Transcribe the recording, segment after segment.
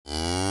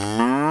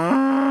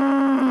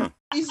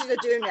to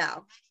do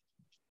now.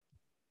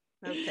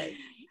 Okay.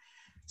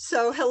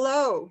 So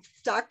hello,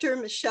 Dr.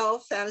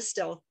 Michele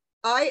Pfannestiel.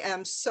 I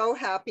am so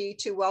happy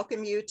to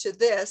welcome you to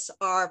this,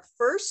 our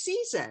first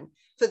season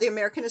for the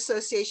American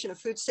Association of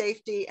Food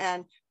Safety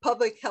and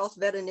Public Health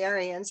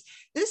Veterinarians.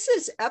 This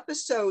is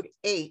episode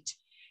 8.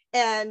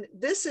 And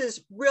this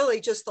is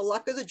really just the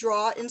luck of the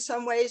draw in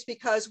some ways,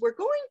 because we're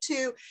going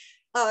to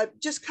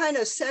just kind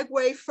of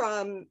segue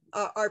from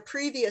our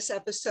previous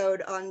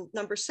episode on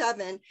number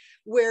 7,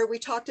 where we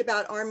talked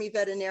about Army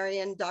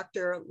veterinarian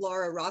Dr.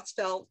 Laura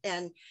Rothfeld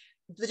and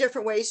the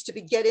different ways to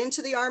get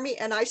into the Army.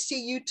 And I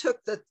see you took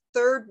the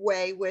third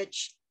way,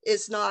 which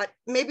is not,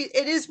 maybe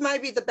it is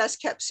maybe the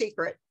best kept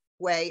secret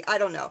way. I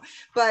don't know.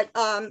 But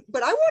I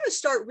want to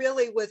start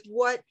really with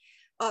what,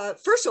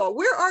 first of all,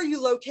 where are you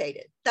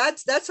located?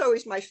 That's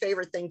always my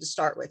favorite thing to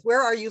start with.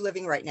 Where are you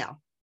living right now?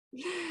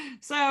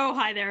 So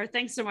hi there.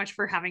 Thanks so much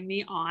for having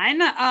me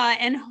on.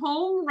 And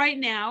home right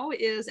now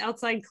is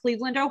outside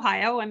Cleveland,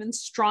 Ohio. I'm in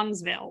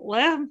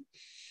Strongsville.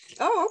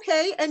 Oh,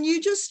 okay. And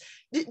you just,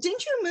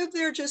 didn't you move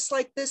there just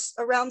like this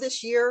around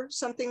this year,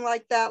 something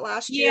like that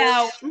last year?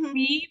 Yeah,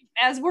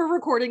 as we're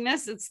recording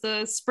this, it's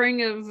the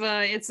spring of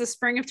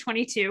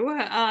 22,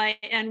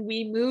 and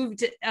we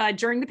moved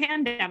during the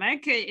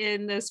pandemic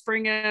in the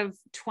spring of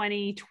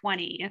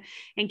 2020,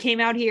 and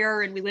came out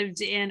here, and we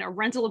lived in a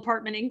rental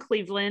apartment in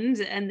Cleveland,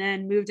 and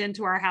then moved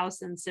into our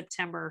house in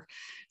September.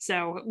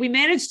 So we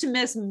managed to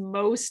miss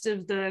most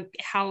of the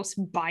house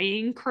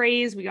buying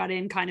craze. We got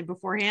in kind of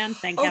beforehand,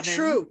 thank heaven. Oh,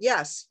 true.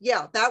 Yes.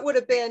 Yeah, that would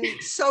have been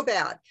so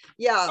bad.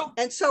 Yeah.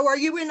 And so are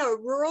you in a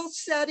rural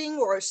setting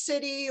or a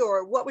city,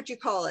 or what would you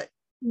call it?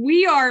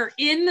 We are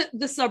in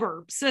the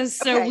suburbs. So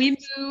Okay. We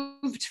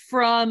moved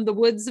from the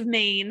woods of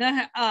Maine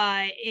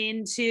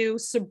into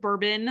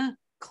suburban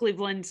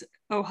Cleveland,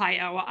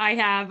 Ohio. I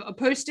have a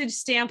postage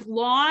stamp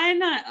lawn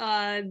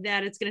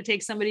that it's going to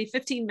take somebody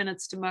 15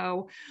 minutes to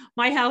mow.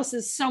 My house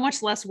is so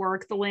much less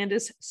work. The land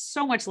is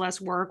so much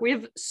less work. We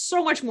have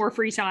so much more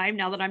free time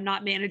now that I'm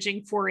not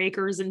managing 4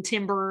 acres and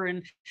timber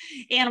and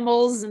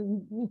animals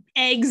and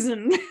eggs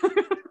and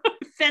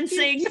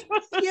fencing.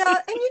 Yeah.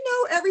 And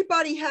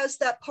everybody has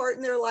that part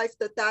in their life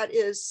that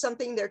is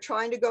something they're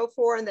trying to go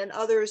for, and then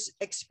others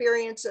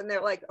experience and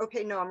they're like,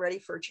 okay, no, I'm ready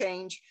for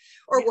change,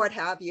 or what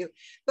have you.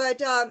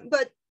 But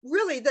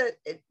really,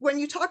 when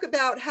you talk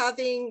about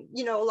having,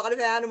 a lot of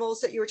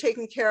animals that you were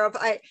taking care of,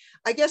 I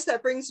guess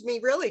that brings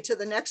me really to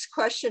the next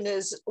question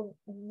is,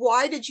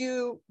 why did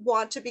you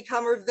want to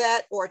become a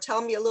vet? Or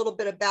tell me a little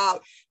bit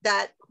about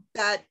that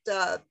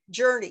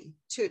journey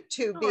to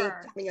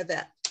becoming a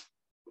vet.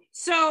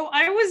 So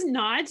I was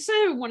not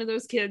one of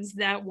those kids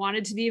that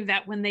wanted to be a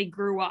vet when they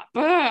grew up.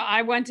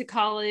 I went to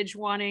college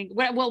when I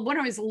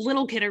was a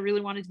little kid, I really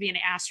wanted to be an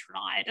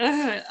astronaut.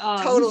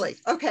 Totally.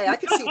 Okay. I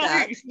could see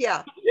that.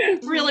 Yeah.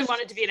 Really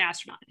wanted to be an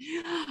astronaut.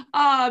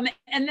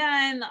 And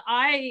then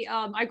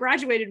I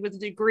graduated with a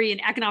degree in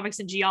economics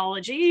and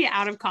geology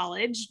out of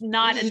college,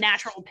 not a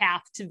natural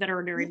path to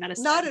veterinary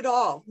medicine. Not at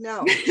all.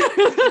 No.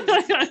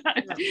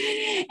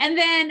 And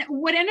then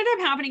what ended up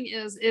happening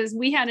is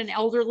we had an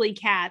elderly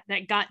cat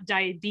that got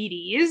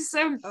diabetes.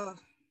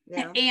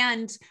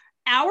 And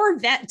our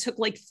vet took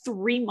like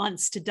 3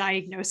 months to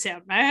diagnose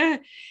him.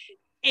 And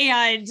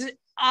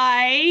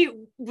I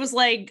was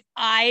like,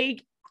 I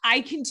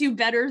can do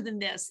better than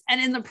this.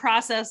 And in the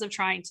process of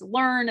trying to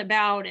learn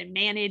about and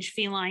manage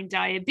feline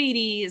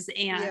diabetes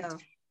and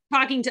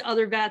talking to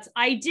other vets,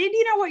 I did,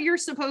 what you're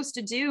supposed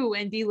to do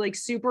and be like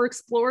super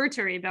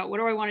exploratory about what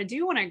do I want to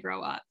do when I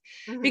grow up?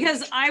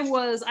 Because I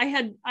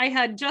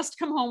had just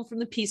come home from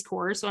the Peace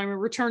Corps. So I'm a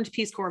returned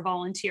Peace Corps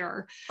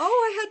volunteer. Oh,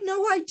 I had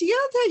no idea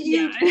that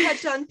you had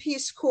done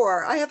Peace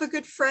Corps. I have a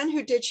good friend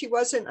who did. She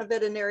wasn't a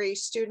veterinary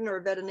student or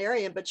a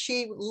veterinarian, but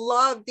she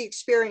loved the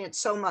experience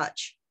so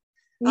much.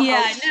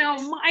 Yeah,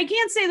 no, I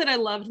can't say that I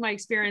loved my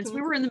experience.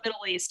 We were in the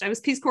Middle East. I was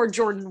Peace Corps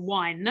Jordan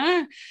 1.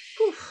 I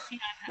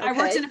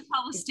worked in a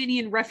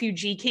Palestinian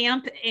refugee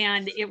camp,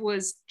 and it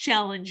was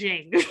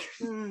challenging.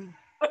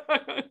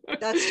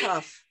 That's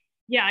tough.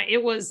 Yeah,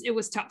 it was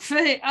tough.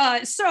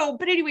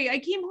 But anyway, I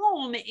came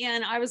home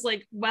and I was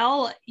like,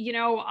 well,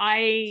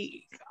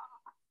 I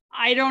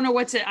don't know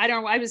what to,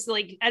 I was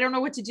like, I don't know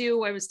what to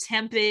do. I was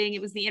temping.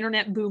 It was the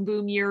internet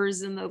boom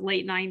years in the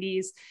late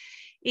 90s.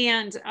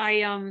 And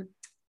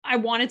I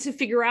wanted to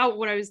figure out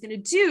what I was going to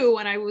do.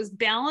 And I was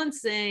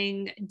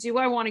balancing, do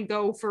I want to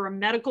go for a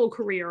medical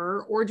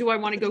career, or do I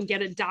want to go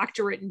get a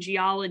doctorate in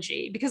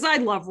geology? Because I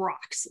love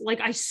rocks. Like,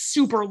 I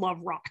super love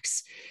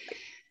rocks.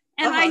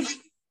 And I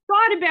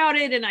thought about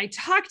it, and I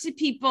talked to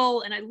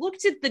people, and I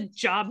looked at the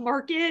job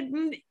market,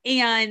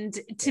 and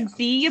to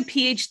be a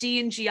PhD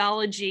in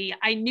geology,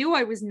 I knew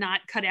I was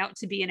not cut out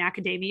to be in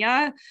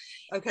academia.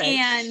 Okay.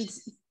 And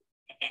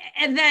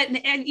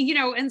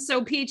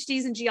so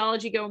PhDs in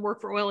geology go and work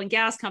for oil and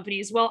gas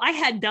companies. Well, I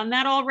had done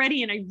that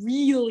already, and I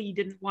really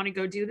didn't want to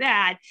go do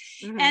that.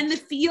 And the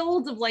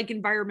field of like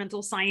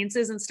environmental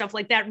sciences and stuff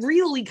like that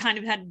really kind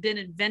of hadn't been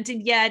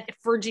invented yet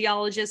for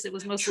geologists. It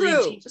was mostly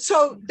true.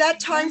 So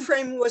that time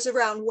frame was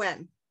around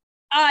when?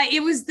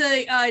 It was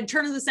the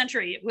turn of the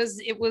century. It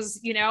was,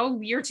 you know,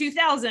 year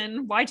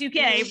 2000,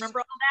 Y2K. Remember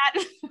all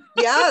that?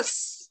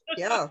 Yes.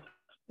 Yeah.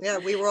 Yeah.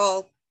 We were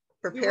all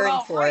preparing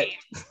for it.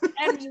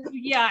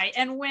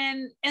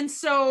 And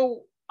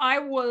so I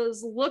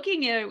was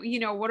looking at, you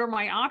know, what are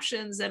my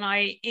options? And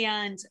I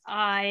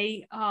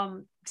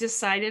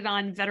decided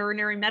on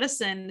veterinary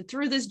medicine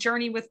through this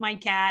journey with my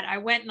cat. I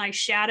went and I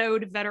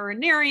shadowed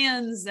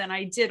veterinarians and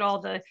I did all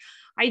the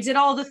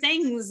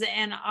things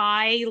and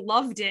I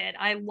loved it.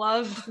 I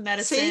loved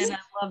medicine. See? I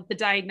loved the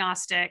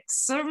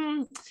diagnostics.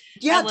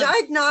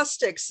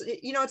 Diagnostics,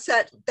 you know, it's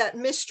that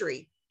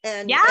mystery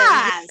and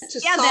to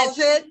solve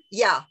it.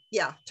 Yeah,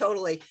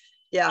 totally.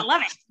 Yeah. I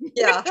love it.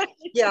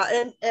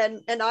 Yeah.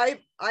 And I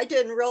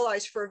didn't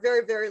realize for a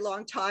very, very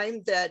long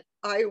time that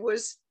I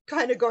was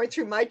kind of going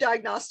through my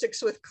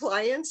diagnostics with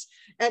clients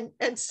and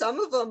some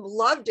of them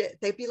loved it.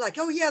 They'd be like,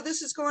 oh yeah,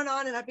 this is going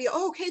on. And I'd be,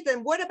 oh, okay,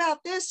 then what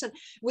about this? And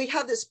we'd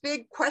have this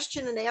big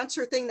question and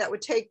answer thing that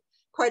would take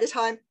quite a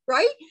time.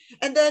 Right.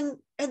 And then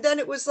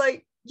it was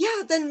like,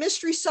 yeah, then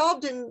mystery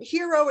solved and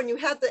hero, and you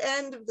had the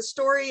end of the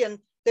story and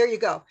there you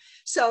go.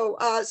 So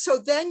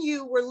then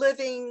you were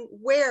living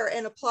where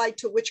and applied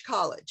to which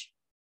college?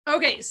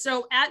 Okay,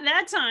 so at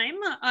that time,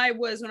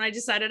 when I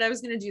decided I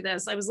was going to do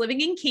this, I was living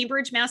in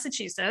Cambridge,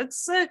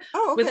 Massachusetts,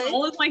 with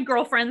all of my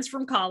girlfriends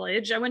from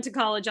college. I went to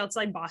college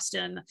outside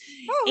Boston,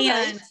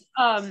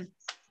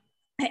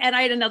 and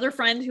I had another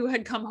friend who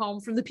had come home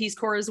from the Peace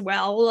Corps as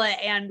well,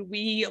 and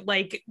we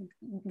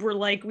were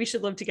like, we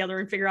should live together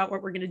and figure out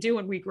what we're going to do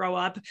when we grow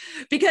up,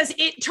 because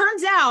it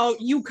turns out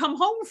you come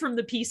home from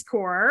the Peace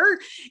Corps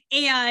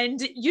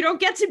and you don't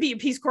get to be a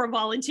Peace Corps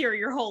volunteer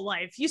your whole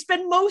life. You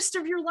spend most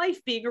of your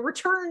life being a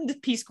returned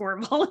Peace Corps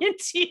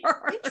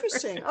volunteer.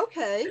 Interesting.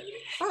 Okay.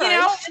 All right. You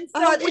know, and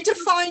so it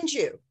defines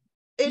you.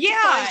 It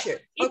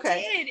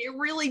It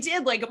really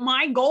did. Like,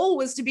 my goal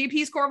was to be a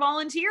Peace Corps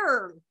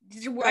volunteer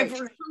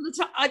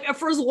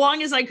for as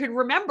long as I could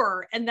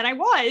remember. And then I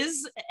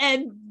was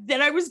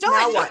done.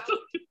 Now what?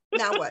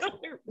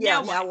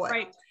 Now what?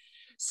 Right.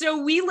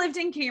 So we lived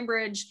in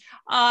Cambridge.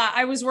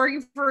 I was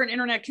working for an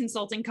internet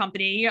consulting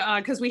company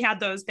because we had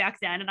those back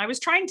then. And I was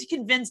trying to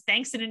convince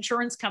banks and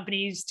insurance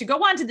companies to go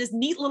on to this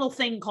neat little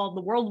thing called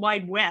the World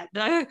Wide Web.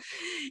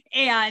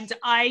 And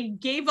I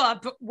gave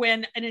up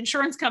when an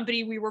insurance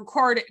company we were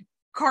courting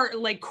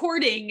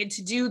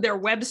to do their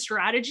web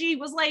strategy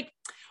was like,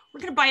 we're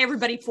going to buy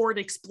everybody Ford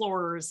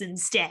Explorers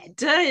instead.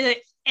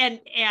 And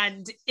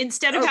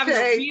instead of having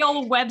a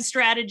real web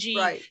strategy,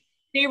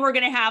 they were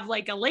going to have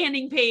like a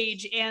landing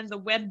page and the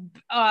web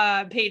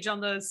page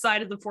on the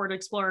side of the Ford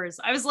Explorers.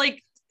 I was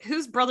like,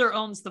 whose brother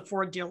owns the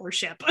Ford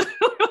dealership?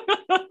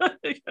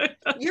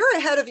 You're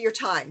ahead of your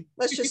time.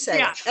 Let's just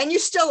say it. And you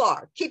still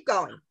are. Keep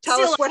going.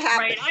 Tell us what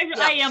happened. Right.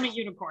 I am a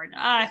unicorn.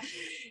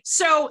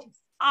 So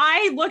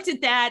I looked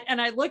at that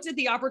and I looked at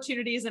the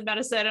opportunities in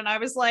medicine and I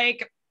was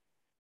like,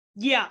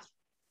 yeah,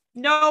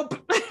 nope,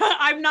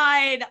 I'm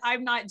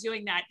not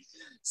doing that.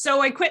 So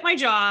I quit my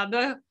job.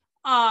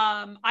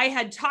 I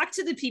had talked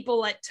to the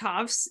people at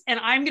Tufts,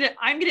 and I'm gonna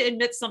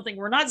admit something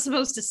we're not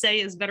supposed to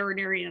say as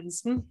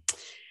veterinarians.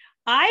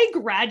 I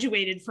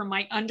graduated from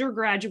my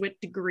undergraduate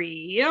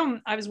degree.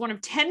 I was one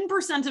of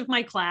 10% of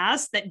my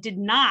class that did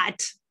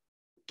not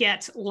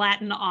get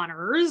Latin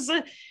honors.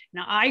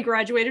 Now I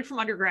graduated from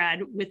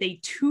undergrad with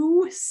a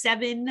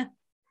 2.75.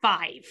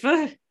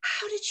 How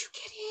did you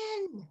get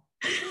in?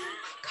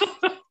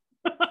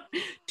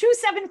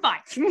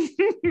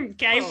 2.75.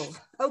 Okay. Oh,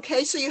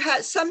 okay. So you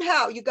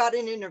got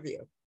an interview.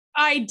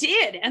 I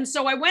did. And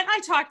so I went and I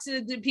talked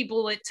to the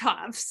people at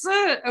Tufts.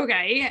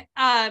 Okay.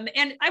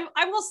 And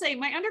I will say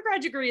my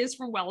undergrad degree is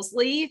from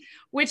Wellesley,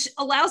 which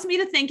allows me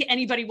to think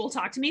anybody will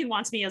talk to me and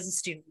wants me as a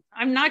student.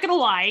 I'm not going to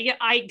lie.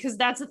 because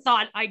that's a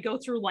thought I go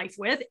through life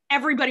with.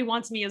 Everybody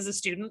wants me as a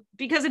student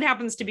because it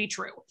happens to be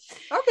true.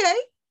 Okay.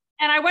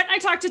 And I went and I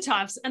talked to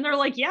Tufts and they're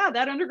like, yeah,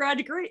 that undergrad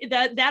degree,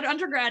 that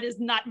undergrad is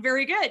not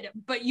very good,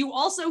 but you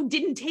also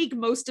didn't take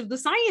most of the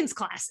science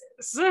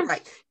classes.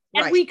 Right.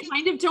 And we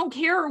kind of don't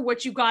care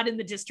what you got in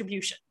the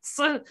distributions.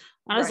 So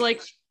I was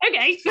like,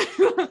 okay.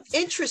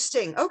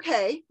 Interesting.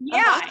 Okay.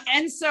 Yeah.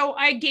 And so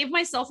I gave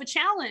myself a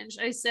challenge.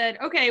 I said,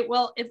 okay,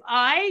 well, if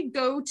I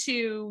go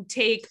to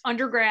take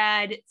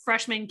undergrad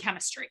freshman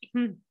chemistry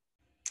and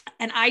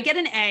I get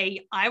an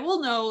A, I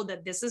will know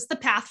that this is the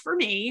path for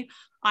me.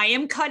 I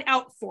am cut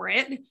out for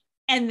it.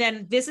 And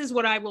then this is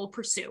what I will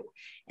pursue.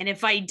 And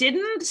if I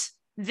didn't,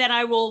 then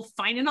I will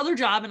find another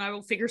job and I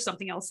will figure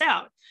something else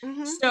out.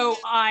 Mm-hmm. So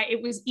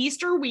it was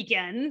Easter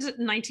weekend,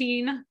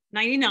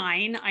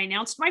 1999. I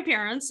announced to my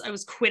parents I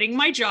was quitting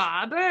my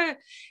job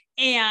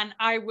and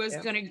I was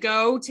going to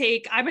go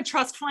I'm a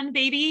trust fund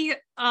baby.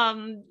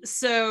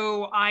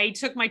 So I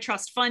took my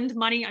trust fund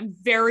money. I'm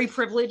very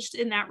privileged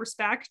in that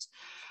respect.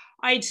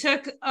 I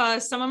took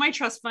some of my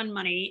trust fund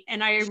money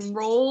and I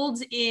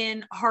enrolled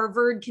in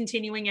Harvard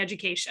continuing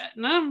education.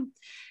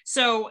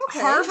 So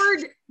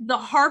the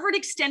Harvard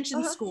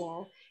Extension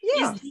School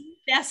is the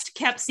best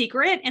kept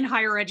secret in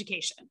higher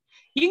education.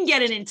 You can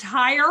get an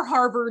entire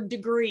Harvard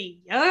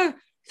degree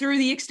through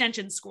the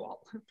Extension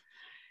School.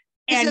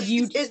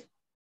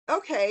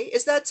 Okay.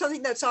 Is that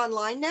something that's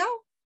online now?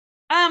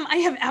 I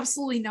have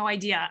absolutely no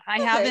idea.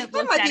 I haven't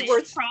looked that might at be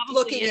worth Probably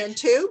looking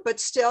into, but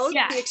still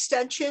yeah. The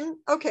extension.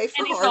 Okay. For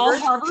and it's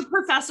Harvard. all Harvard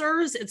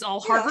professors. It's all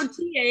Harvard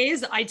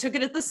TAs. I took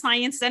it at the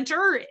Science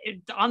Center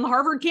on the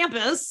Harvard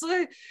campus.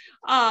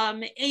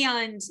 And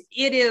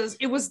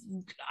it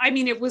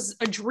was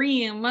a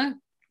dream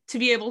to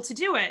be able to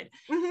do it.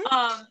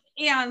 Mm-hmm.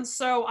 And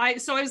so I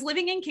was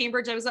living in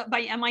Cambridge. I was up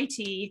by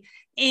MIT,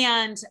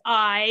 and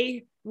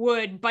I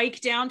would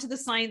bike down to the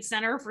Science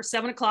Center for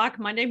 7:00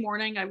 Monday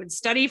morning. I would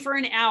study for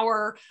an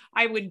hour.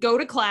 I would go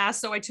to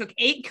class. So I took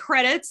 8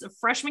 credits of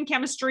freshman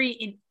chemistry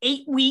in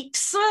 8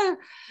 weeks.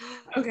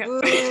 Okay.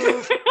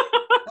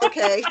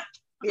 Okay.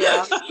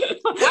 Yeah.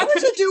 That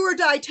was a do or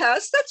die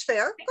test. That's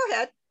fair. Go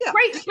ahead. Yeah.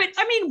 Right. But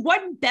I mean,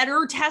 what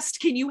better test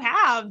can you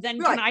have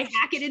than can I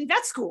hack it in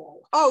vet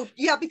school? Oh,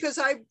 yeah, because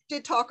I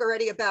did talk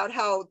already about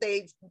how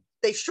they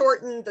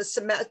shortened the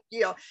semester,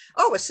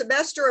 a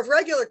semester of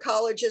regular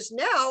college is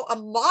now a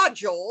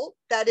module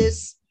that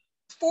is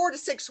 4 to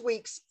 6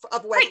 weeks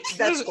of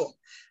vet school.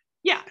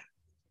 Yeah.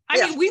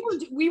 I mean,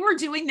 we were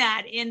doing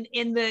that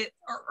in the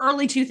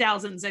early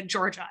 2000s at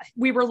Georgia.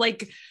 We were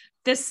like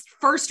this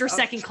first or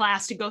second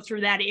class to go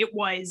through that. It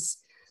was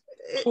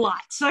a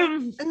lot.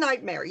 A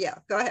nightmare. Yeah.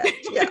 Go ahead.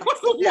 Yeah. It was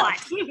a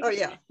lot. Oh,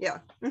 yeah. Yeah.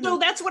 Mm-hmm. So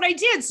that's what I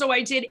did. So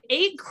I did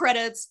 8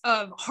 credits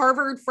of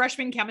Harvard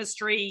freshman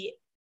chemistry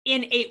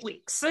in 8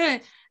 weeks.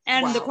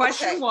 And the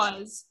question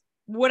was,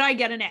 would I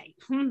get an A?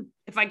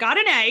 If I got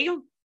an A,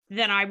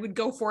 then I would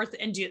go forth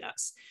and do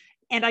this.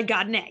 And I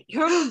got an A.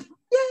 Yay!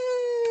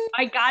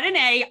 I got an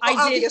A.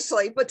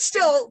 Obviously, but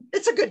still,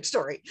 it's a good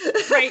story.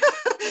 Right.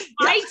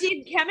 I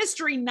did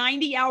chemistry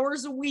 90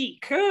 hours a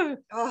week.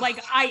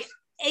 Like I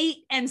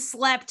ate and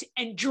slept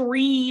and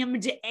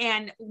dreamed,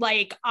 and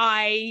like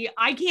I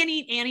can't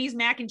eat Annie's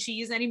mac and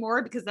cheese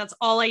anymore because that's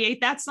all I ate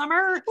that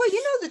summer. Well,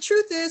 the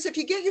truth is, if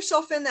you get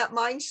yourself in that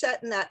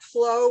mindset and that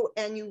flow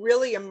and you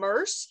really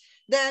immerse,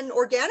 then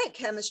organic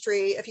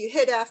chemistry, if you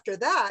hit after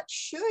that,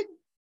 should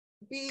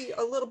be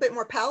a little bit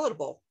more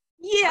palatable.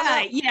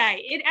 Yeah,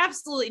 it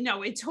absolutely,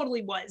 no, it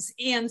totally was.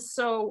 And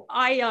so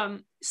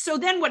so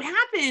then what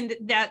happened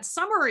that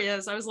summer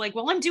is I was like,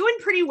 well, I'm doing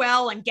pretty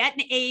well. I'm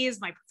getting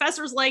A's. My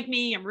professors like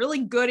me. I'm really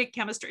good at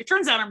chemistry. It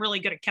turns out I'm really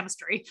good at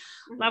chemistry.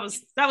 That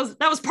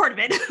was part of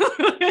it.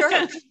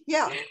 Sure.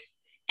 Yeah.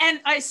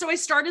 And I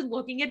started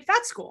looking at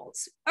vet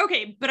schools.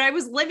 Okay, but I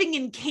was living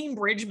in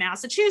Cambridge,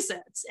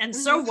 Massachusetts. And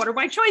so what are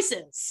my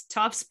choices?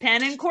 Tufts,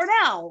 Penn, and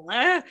Cornell.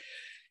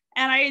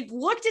 And I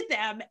looked at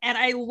them and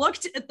I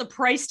looked at the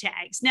price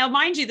tags. Now,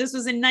 mind you, this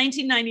was in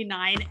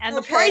 1999 and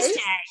the price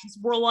tags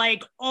were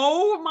like,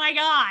 oh my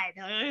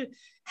God,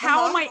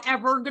 how am I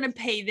ever going to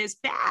pay this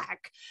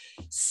back?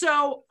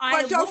 So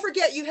But don't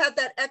forget you had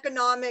that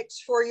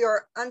economics for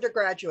your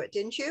undergraduate,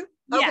 didn't you?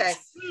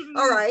 Yes. Okay.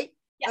 All right.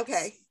 Yes.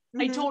 Okay.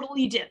 I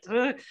totally did.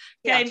 Okay.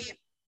 Yeah.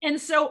 And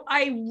so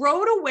I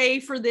wrote away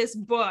for this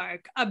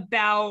book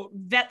about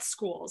vet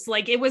schools.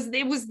 Like it was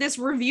this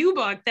review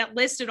book that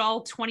listed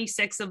all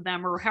 26 of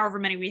them or however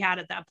many we had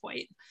at that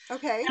point.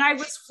 Okay. And I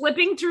was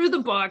flipping through the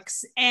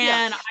books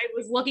and I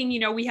was looking,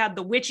 we had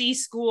the witchy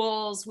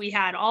schools, we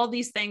had all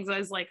these things. I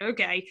was like,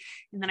 okay.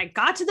 And then I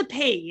got to the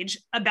page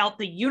about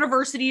the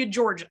University of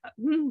Georgia.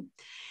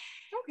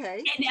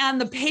 Okay. And on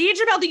the page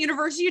about the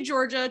University of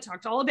Georgia,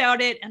 talked all about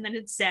it. And then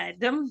it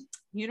said,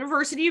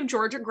 University of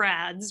Georgia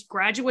grads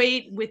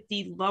graduate with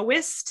the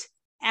lowest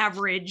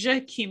average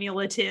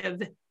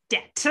cumulative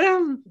debt.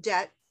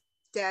 Debt.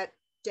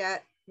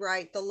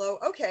 Right. The low.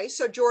 Okay.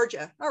 So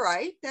Georgia. All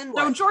right. Then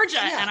what? So Georgia.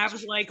 Yeah. And I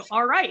was like,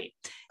 all right.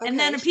 Okay. And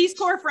then a Peace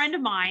Corps friend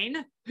of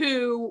mine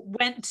who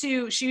went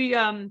to, she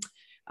went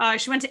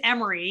to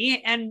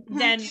Emory and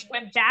then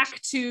went back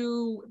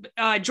to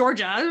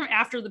Georgia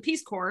after the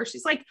Peace Corps.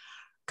 She's like,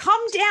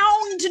 come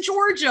down to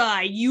Georgia.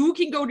 You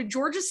can go to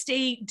Georgia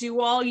State, do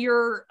all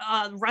your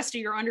rest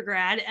of your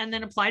undergrad, and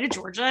then apply to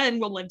Georgia, and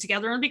we'll live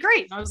together and be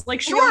great. And I was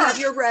like, sure. You'll have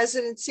your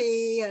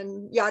residency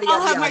and yada,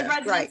 yada, I'll have yada. my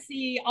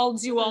residency. Right. I'll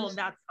do all of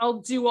that. I'll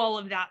do all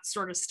of that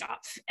sort of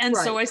stuff. And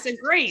so I said,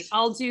 great,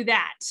 I'll do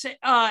that.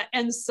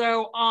 And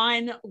so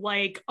on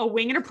like a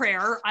wing and a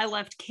prayer, I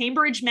left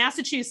Cambridge,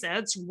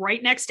 Massachusetts,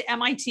 right next to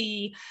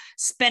MIT,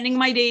 spending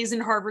my days in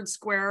Harvard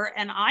Square,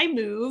 and I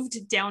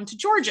moved down to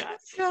Georgia.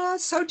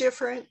 So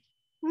different.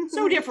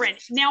 So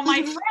different. Now,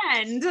 my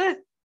friend,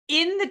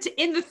 in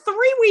the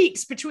 3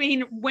 weeks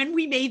between when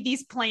we made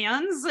these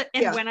plans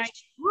and when I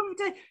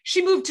moved,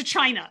 she moved to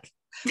China.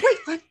 Wait,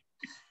 what?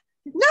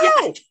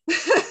 No.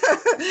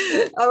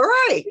 All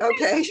right.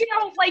 Okay.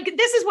 Like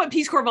this is what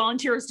Peace Corps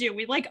volunteers do.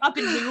 We like up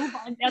and move.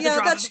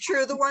 That's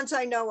true. The ones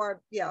I know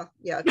are, true.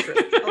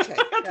 Okay.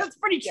 That's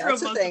pretty true.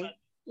 That's a thing.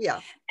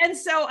 Yeah. And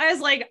so I was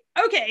like,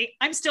 okay,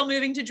 I'm still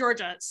moving to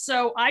Georgia.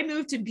 So I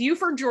moved to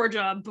Beaufort,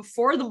 Georgia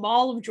before the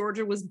Mall of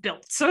Georgia was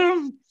built.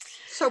 So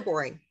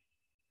boring.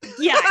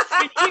 Yeah.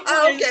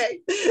 Okay.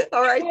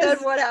 All right. Then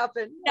what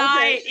happened?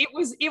 Okay.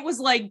 It was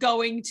like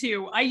going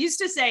to, I used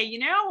to say,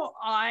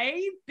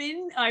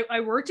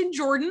 I worked in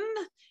Jordan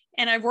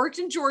and I've worked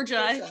in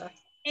Georgia.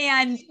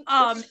 And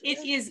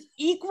it is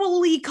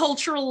equally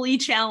culturally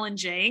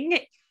challenging.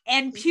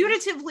 And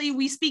putatively,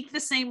 we speak the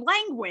same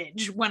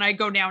language when I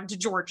go down to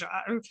Georgia.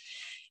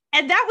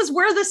 And that was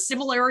where the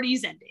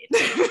similarities ended.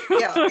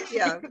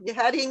 yeah. You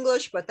had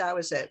English, but that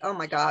was it. Oh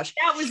my gosh.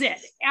 That was it.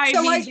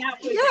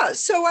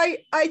 So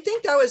I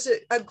think that was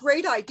a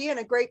great idea and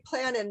a great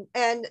plan.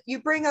 And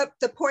you bring up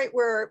the point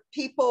where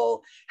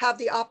people have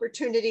the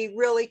opportunity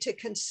really to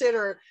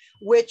consider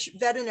which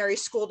veterinary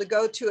school to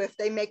go to if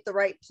they make the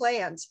right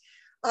plans.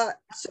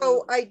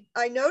 So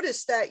I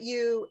noticed that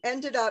you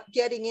ended up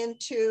getting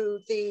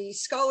into the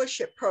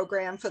scholarship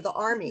program for the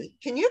Army.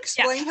 Can you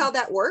explain how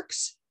that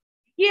works?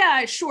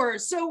 Yeah, sure.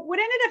 So what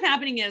ended up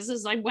happening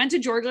is I went to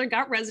Georgia,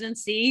 got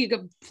residency,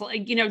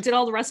 did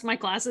all the rest of my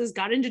classes,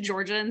 got into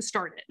Georgia and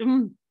started.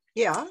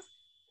 Yeah.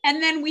 And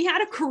then we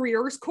had a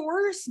careers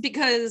course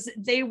because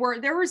there were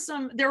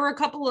a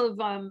couple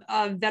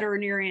of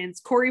veterinarians,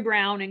 Corey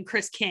Brown and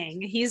Chris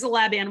King. He's a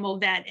lab animal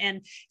vet, and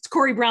it's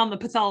Corey Brown, the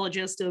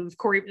pathologist of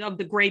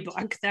the Gray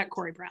Book, that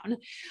Corey Brown.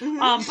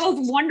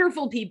 Both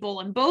wonderful people,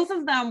 and both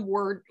of them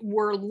were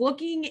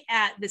looking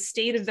at the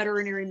state of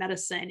veterinary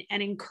medicine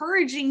and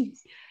encouraging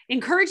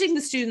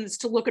the students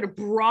to look at a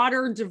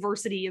broader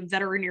diversity of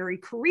veterinary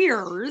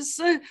careers,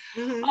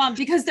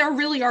 because there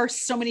really are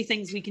so many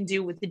things we can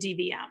do with the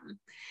DVM.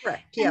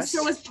 Correct. Yes.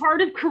 And so as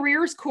part of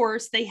careers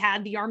course, they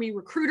had the Army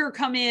recruiter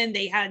come in.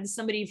 They had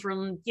somebody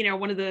from,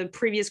 one of the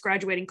previous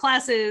graduating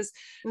classes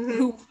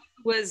who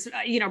was,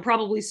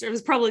 probably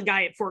the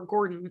guy at Fort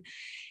Gordon.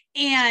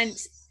 And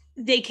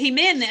they came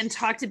in and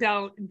talked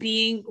about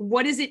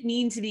what does it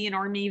mean to be an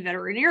Army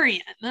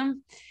veterinarian?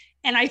 And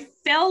I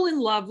fell in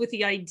love with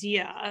the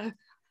idea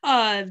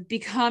of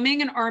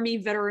becoming an Army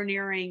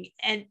veterinarian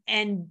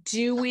and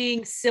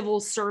doing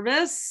civil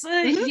service,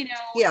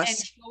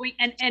 yes.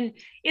 and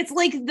it's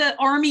like the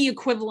Army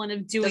equivalent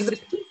of doing the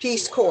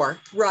Peace Corps,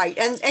 right?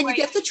 And you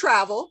get the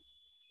travel.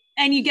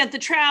 And you get the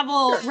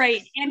travel,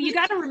 right? And you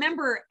got to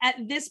remember, at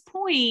this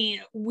point,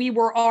 we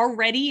were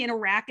already in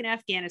Iraq and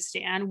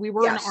Afghanistan. We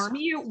were an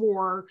Army at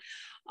war.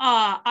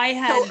 I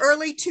had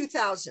early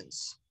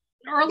 2000s.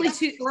 Early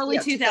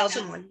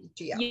 2000s.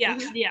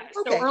 Yeah.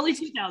 So early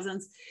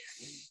 2000s.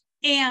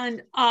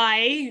 And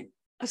I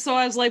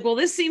was like, well,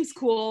 this seems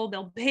cool.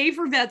 They'll pay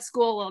for vet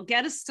school. I'll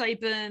get a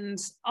stipend,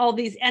 all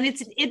these. And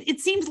it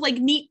seems like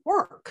neat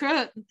work.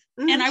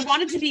 And I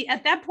wanted to be,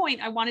 at that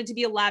point, I wanted to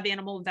be a lab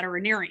animal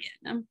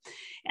veterinarian.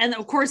 And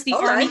of course, the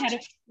Army had a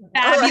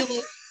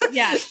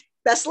fabulous,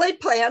 best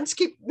laid plans.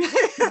 Keep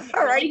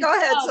all right, go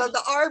ahead. So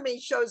the Army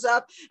shows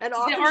up and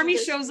the Army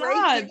shows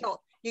up.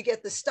 You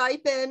get the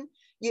stipend.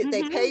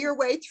 They pay your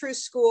way through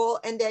school,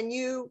 and then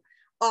you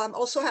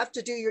also have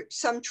to do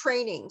some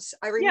trainings.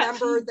 I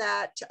remember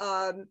that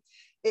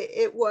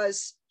it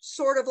was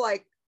sort of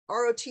like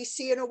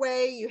ROTC in a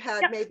way. You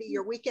had maybe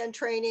your weekend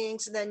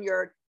trainings, and then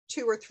your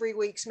 2 or 3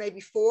 weeks,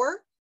 maybe 4.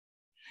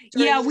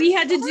 We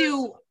had to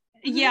do.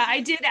 I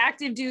did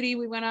active duty.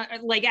 We went on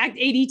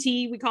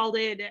ADT, we called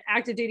it,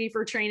 active duty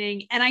for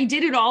training. And I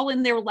did it all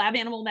in their lab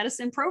animal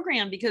medicine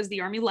program, because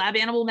the Army lab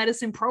animal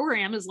medicine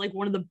program is like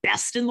one of the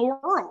best in the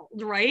world.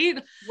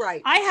 Right.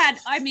 Right.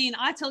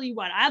 I tell you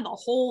what, I had the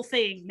whole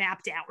thing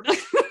mapped out.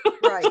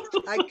 Right.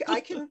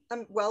 I can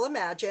well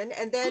imagine.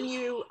 And then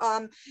you,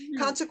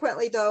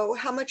 consequently though,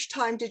 how much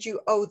time did you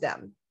owe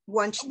them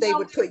once they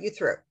would put you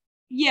through?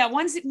 Yeah,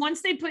 once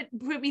they put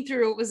me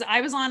through,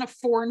 I was on a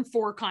 4 and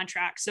 4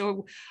 contract.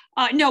 So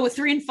a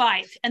 3 and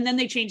 5, and then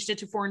they changed it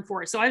to 4 and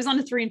 4. So I was on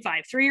a 3 and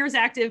 5, 3 years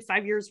active,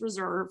 5 years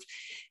reserve.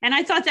 And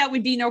I thought that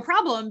would be no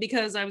problem,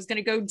 because I was going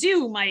to go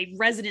do my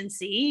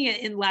residency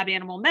in lab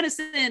animal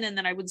medicine, and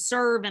then I would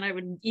serve, and I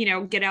would,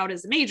 get out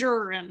as a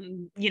major,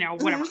 and,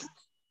 whatever.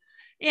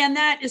 And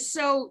that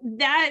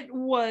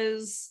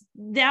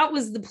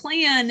was the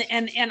plan.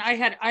 And I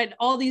had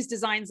all these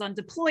designs on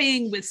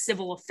deploying with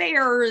civil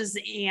affairs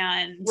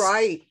and.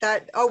 Right.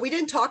 We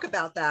didn't talk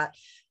about that.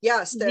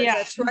 Yes,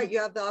 that's right. You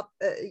have the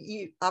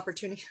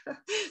opportunity.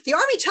 The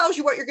Army tells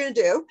you what you're going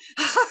to do.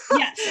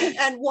 Yes.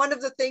 And one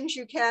of the things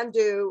you can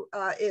do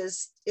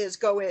is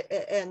go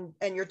in,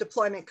 and your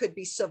deployment could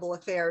be civil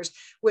affairs,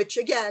 which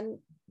again,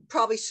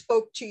 probably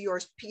spoke to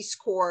your Peace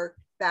Corps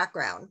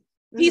background.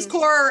 Peace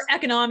Corps,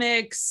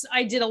 economics.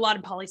 I did a lot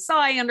of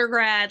poli-sci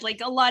undergrad,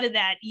 like a lot of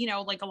that,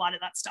 like a lot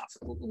of that stuff,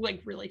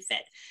 like really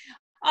fit.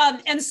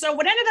 And so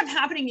what ended up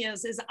happening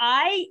is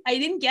I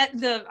didn't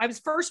get I was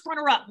first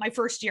runner up my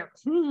first year,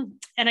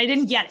 and I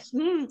didn't get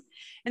it.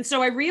 And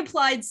so I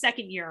reapplied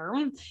second year,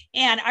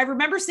 and I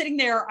remember sitting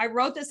there, I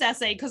wrote this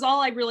essay, because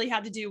all I really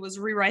had to do was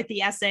rewrite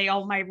the essay.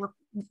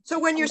 So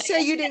when you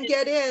say you didn't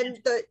get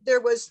in,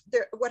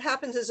 what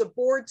happens is a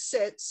board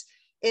sits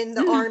in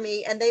the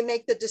Army, and they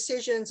make the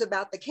decisions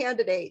about the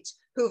candidates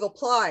who've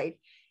applied.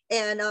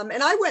 And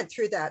I went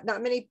through that.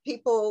 Not many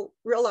people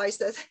realize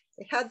that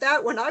they had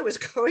that when I was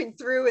going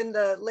through in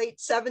the late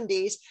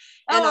 70s.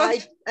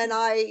 And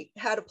I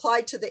had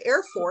applied to the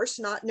Air Force,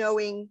 not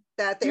knowing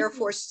that the Air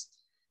Force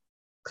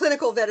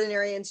clinical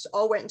veterinarians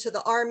all went into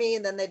the Army,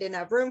 and then they didn't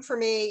have room for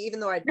me, even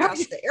though I'd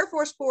passed the Air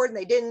Force board,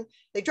 and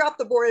they dropped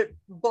the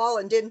ball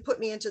and didn't put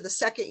me into the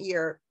second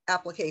year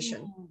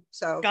application.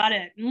 So got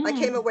it. I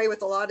came away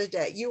with a lot of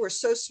debt. You were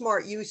so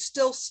smart. You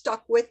still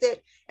stuck with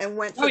it and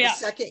went for the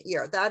second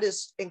year. That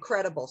is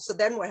incredible. So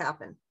then what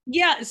happened?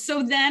 Yeah.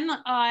 So then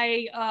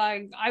I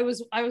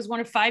was one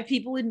of 5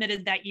 people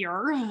admitted that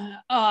year.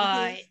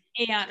 And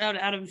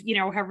out of,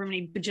 however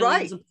many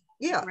bajillions of,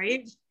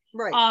 right.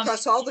 Right.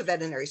 Across all the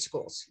veterinary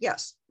schools.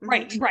 Yes.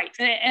 Right.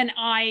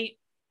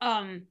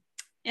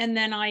 And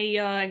then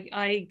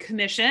I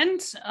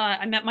commissioned,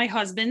 I met my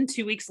husband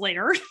 2 weeks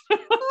later.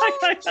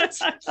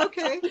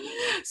 Okay.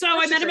 So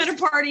I met him at a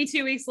party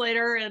 2 weeks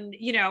later, and,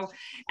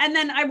 and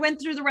then I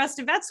went through the rest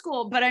of vet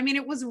school, but I mean,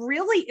 it was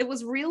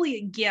really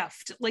a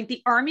gift. Like,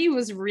 the Army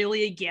was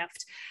really a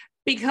gift,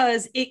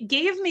 because it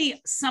gave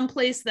me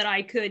someplace that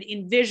I could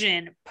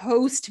envision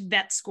post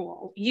vet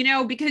school,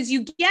 because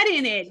you get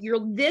in it, you're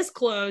this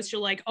close,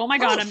 you're like, oh my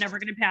God, I'm never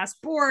going to pass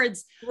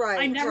boards. Right.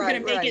 I'm never going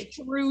to make it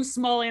through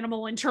small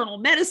animal internal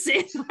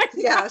medicine.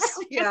 Yes.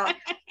 Yeah.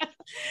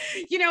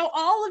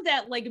 All of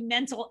that, like,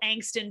 mental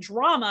angst and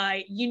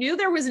drama, you knew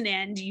there was an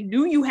end. You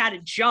knew you had a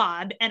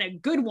job, and a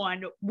good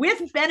one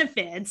with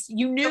benefits.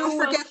 You knew.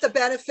 Don't forget the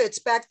benefits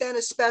back then,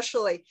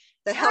 especially.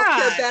 The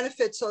healthcare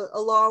benefits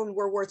alone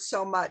were worth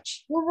so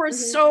much. Were worth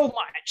so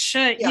much.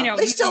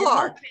 They still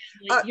are.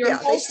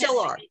 They still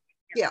are.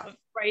 Yeah.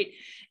 Right.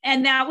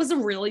 And that was a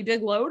really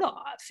big load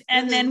off.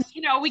 And then,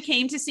 we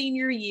came to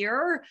senior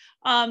year.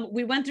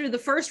 We went through the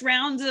first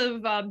round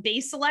of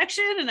base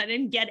selection, and I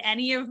didn't get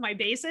any of my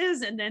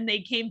bases. And then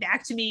they came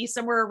back to me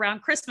somewhere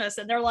around Christmas,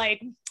 and they're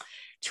like,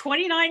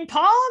 29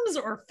 Palms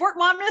or Fort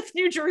Monmouth,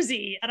 New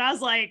Jersey. And I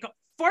was like,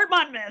 Fort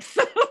Monmouth.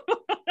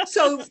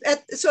 So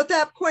at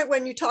that point,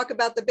 when you talk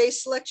about the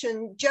base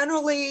selection,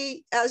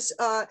 generally as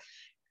a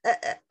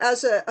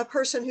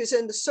person who's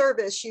in the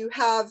service, you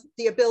have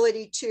the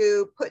ability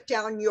to put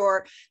down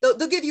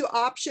they'll give you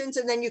options,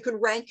 and then you can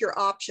rank your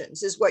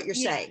options, is what you're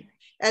saying.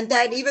 And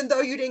then even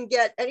though you didn't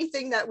get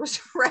anything that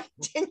was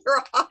ranked in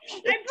your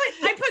options.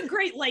 I put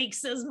Great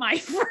Lakes as my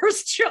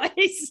first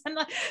choice, and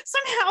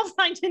somehow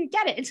I didn't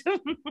get it.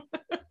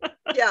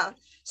 Yeah.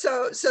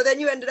 So then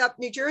you ended up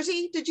New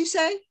Jersey, did you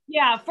say?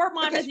 Yeah, Fort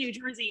Monmouth, New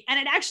Jersey. And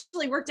it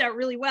actually worked out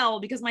really well,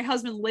 because my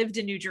husband lived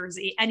in New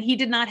Jersey, and he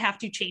did not have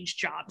to change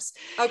jobs.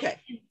 Okay.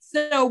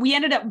 So we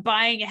ended up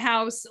buying a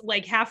house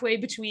like halfway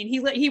between,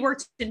 he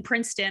worked in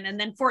Princeton, and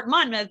then Fort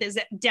Monmouth is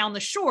down the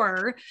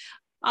shore.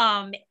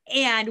 And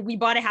we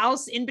bought a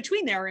house in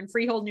between there in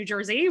Freehold, New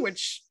Jersey,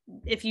 which,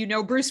 if you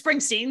know Bruce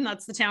Springsteen,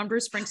 that's the town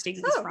Bruce Springsteen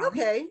is from.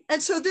 Okay.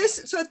 And so at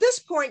this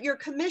point you're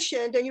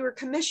commissioned, and you were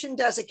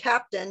commissioned as a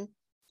captain,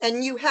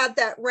 and you had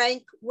that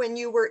rank when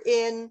you were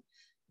in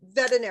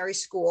veterinary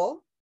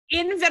school.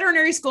 In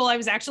veterinary school, I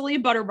was actually a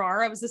butter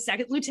bar. I was the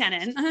second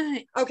lieutenant.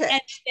 Okay.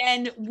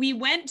 And then we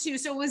went to,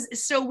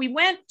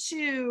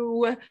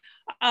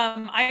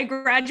 I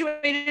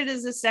graduated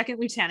as a second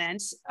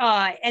lieutenant.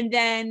 And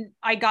then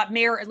I got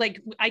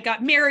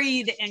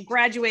married and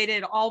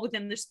graduated all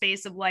within the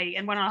space of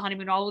and went on a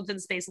honeymoon all within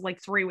the space of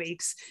 3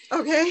 weeks.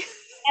 Okay.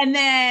 And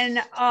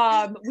then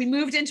we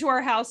moved into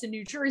our house in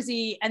New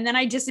Jersey, and then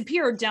I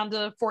disappeared down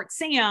to Fort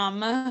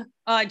Sam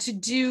to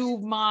do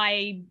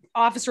my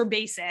officer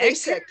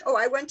basic. Oh,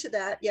 I went to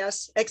that.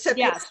 Yes. Except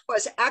yours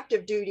was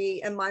active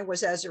duty and mine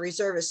was as a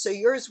reservist. So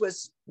yours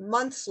was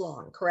months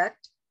long,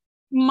 correct?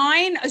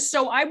 Mine.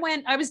 So I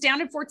was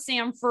down at Fort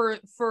Sam for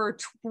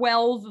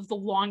 12 of the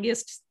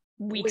longest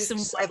weeks of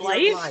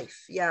my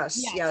life.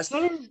 Yes.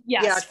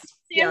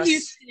 Sam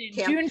Houston in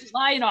June,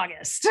 July, and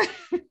August.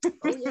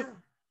 Oh, yeah.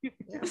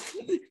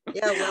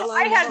 Well,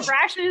 I had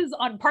rashes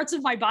on parts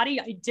of my body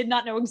I did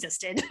not know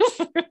existed.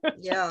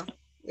 Yeah.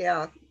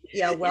 Well,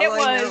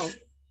 I know.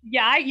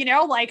 Yeah,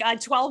 like a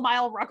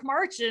 12-mile ruck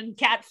march and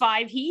Cat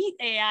 5 heat,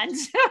 and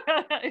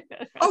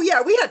oh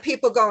yeah, we had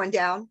people going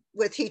down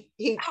with heat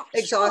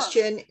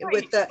exhaustion.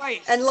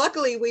 And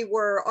luckily we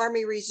were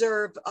Army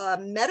Reserve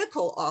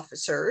medical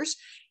officers,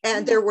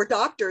 and there were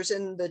doctors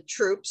in the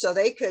troop, so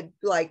they could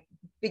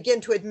begin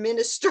to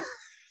administer.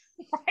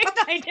 Right,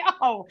 I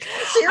know.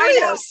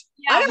 Serious.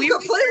 I am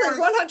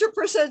completely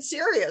 100%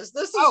 serious.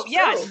 This is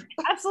true.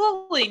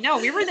 Absolutely. No,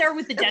 we were there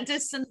with the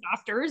dentists and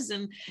doctors,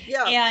 and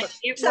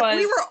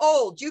we were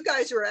old. You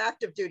guys were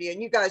active duty,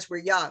 and you guys were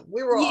young.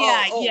 We were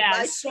all old.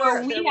 I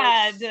swear, we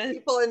had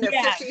people in their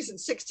 50s and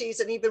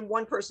 60s, and even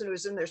one person who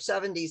was in their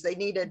 70s. They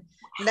needed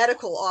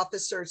medical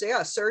officers.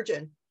 Yeah, a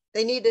surgeon.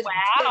 They needed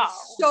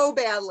so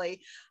badly.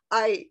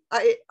 I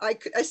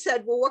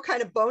said, well, what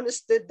kind of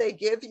bonus did they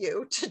give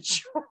you to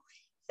join?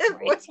 It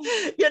was,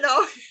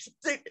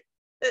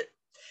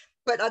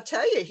 but I'll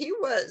tell you, he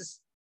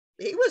was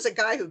a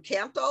guy who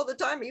camped all the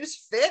time. He was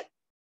fit.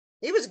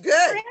 He was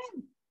good.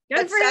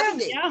 Good for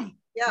 70. Him.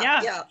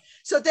 Yeah.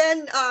 So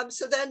then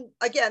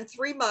again,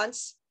 3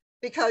 months,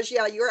 because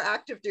you're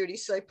active duty,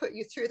 so they put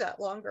you through that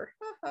longer.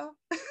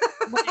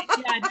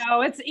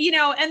 It's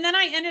and then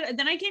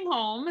I came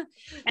home,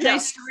 and I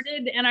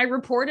started, and I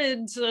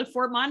reported to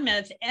Fort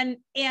Monmouth, and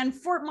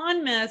Fort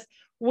Monmouth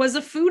was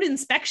a food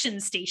inspection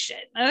station.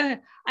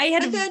 And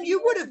then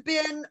you would have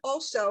been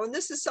also, and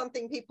this is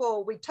something we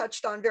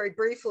touched on very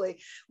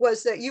briefly,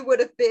 was that you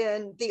would have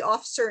been the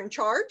officer in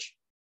charge.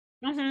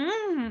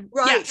 Mm-hmm.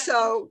 Right. Yeah.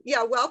 So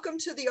yeah, welcome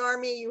to the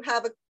Army. You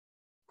have a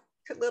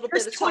little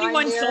There's bit of time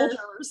 21 there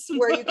soldiers.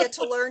 where you get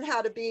to learn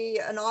how to be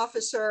an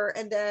officer.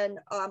 And then,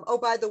 oh,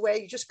 by the way,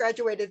 you just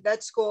graduated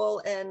vet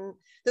school, and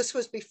this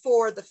was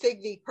before the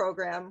FIGV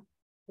program,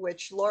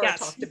 which Laura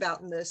talked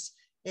about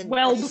in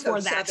well episode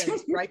before that 7,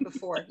 right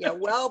before. Yeah,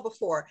 well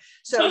before.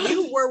 So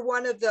you were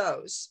one of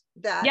those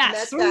that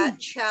met that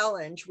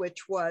challenge,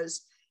 which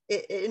was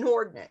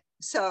inordinate.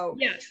 So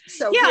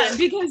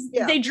because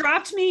they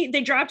dropped me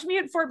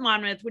at Fort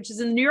Monmouth, which is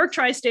in the New York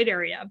tri-state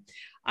area.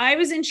 I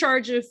was in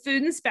charge of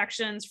food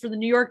inspections for the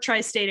New York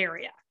tri-state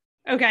area.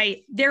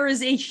 Okay, there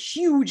is a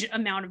huge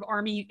amount of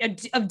Army,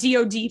 of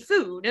DOD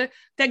food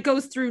that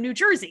goes through New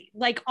Jersey.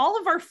 Like all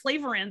of our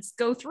flavorants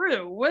go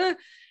through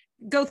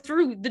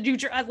the New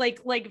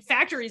like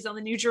factories on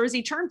the New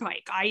Jersey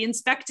Turnpike. I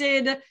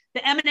inspected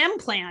the M&M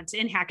plant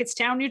in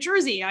Hackettstown, New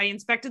Jersey. I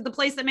inspected the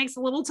place that makes the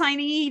little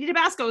tiny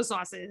Tabasco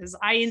sauces.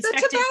 The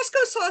Tabasco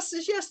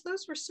sauces, yes,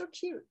 those were so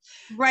cute.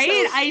 Right,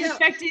 so, I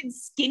inspected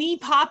Skinny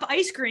Pop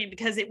ice cream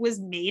because it was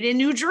made in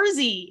New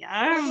Jersey.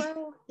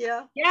 Yeah,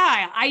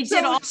 I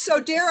did all. So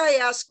dare I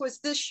ask, was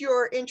this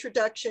your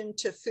introduction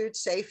to food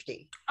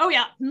safety? Oh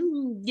yeah,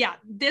 yeah.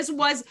 This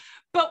was.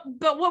 But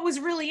what was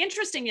really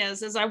interesting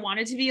is I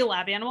wanted to be a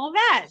lab animal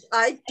vet.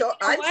 I'm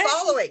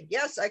following.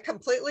 Yes, I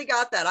completely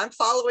got that. I'm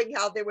following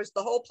how there was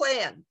the whole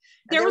plan.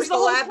 There was the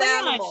lab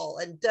plan. Animal,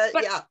 and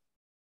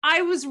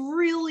I was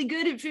really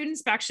good at food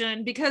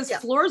inspection because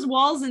floors,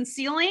 walls, and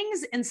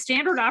ceilings, and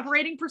standard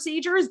operating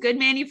procedures, good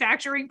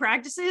manufacturing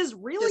practices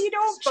really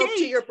don't change. Spoke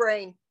to your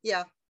brain.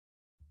 Yeah.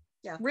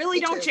 Really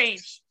don't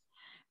change.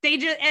 They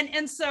just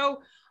and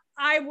so.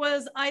 I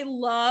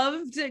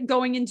loved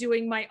going and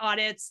doing my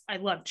audits. I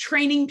loved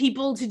training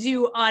people to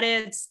do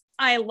audits.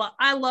 I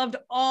loved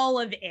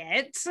all of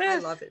it. I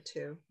love it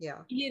too. Yeah.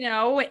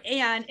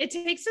 And it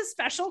takes a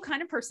special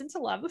kind of person to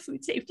love a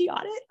food safety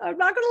audit. I'm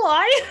not going to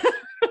lie.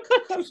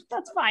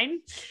 That's fine.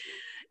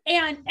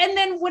 And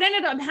then what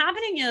ended up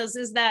happening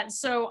is that,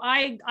 so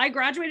I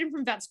graduated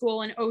from vet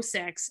school in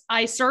 2006.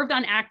 I served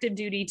on active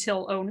duty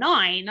till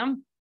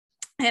 2009.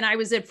 And I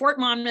was at Fort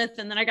Monmouth,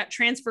 and then I got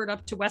transferred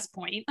up to West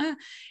Point.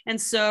 And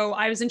so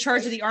I was in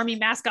charge of the Army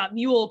mascot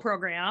mule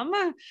program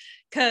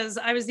because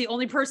I was the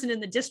only person in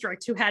the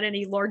district who had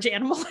any large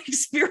animal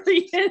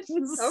experience.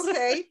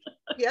 Okay.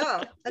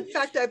 Yeah. In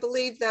fact, I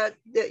believe that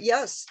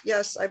yes.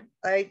 I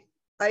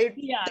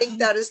think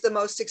that is the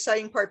most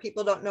exciting part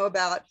people don't know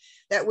about,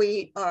 that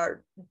we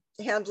are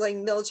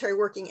handling military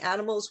working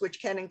animals, which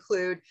can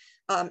include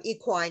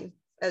equine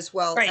as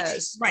well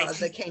as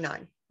the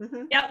canine.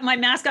 Mm-hmm. Yeah, my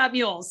mascot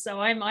mules. So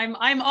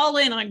I'm all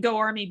in on Go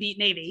Army Beat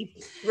Navy.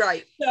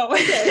 Right. So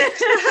okay.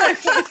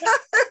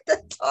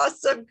 That's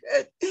awesome.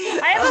 Good.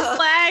 I have a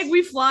flag.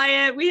 We fly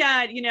it. We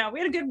had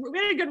a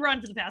good run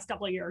for the past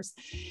couple of years.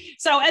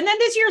 So, and then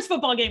this year's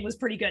football game was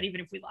pretty good, even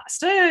if we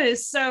lost.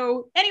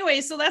 So anyway,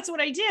 so that's what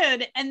I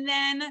did. And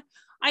then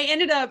I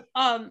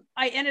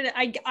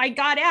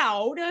got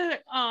out.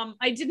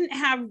 I didn't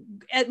have,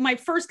 my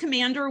first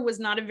commander was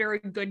not a very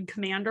good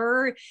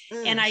commander,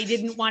 and I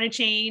didn't want to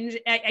change.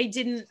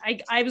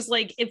 I was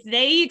like, if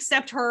they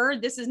accept her,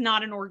 this is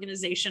not an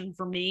organization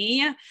for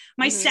me.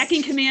 My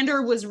second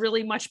commander was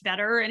really much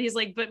better. And he's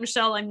like, but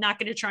Michele, I'm not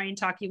going to try and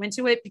talk you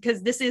into it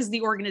because this is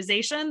the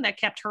organization that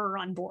kept her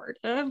on board.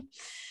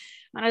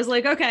 And I was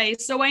like, okay,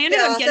 so I ended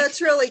up getting.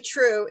 That's really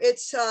true.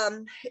 It's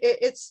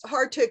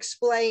hard to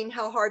explain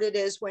how hard it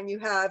is when you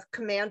have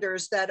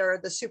commanders that are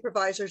the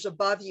supervisors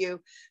above you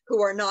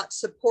who are not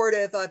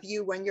supportive of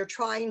you when you're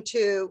trying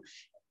to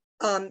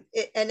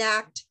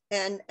enact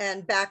and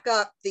back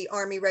up the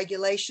Army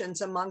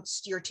regulations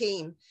amongst your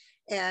team.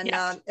 And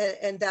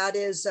that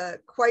is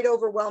quite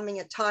overwhelming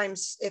at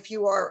times if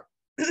you are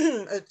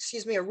a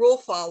rule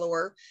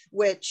follower,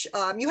 which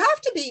you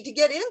have to be to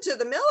get into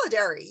the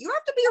military. You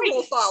have to be a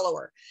rule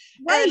follower.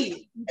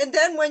 Right. And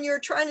then when you're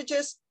trying to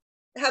just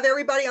have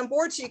everybody on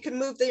board so you can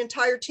move the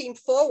entire team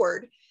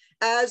forward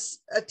as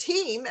a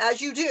team,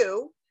 as you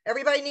do,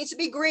 everybody needs to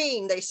be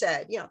green, they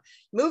said,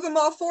 move them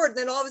all forward.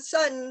 Then all of a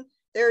sudden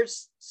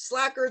there's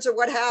slackers or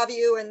what have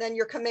you, and then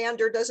your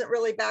commander doesn't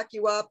really back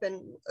you up. And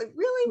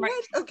really,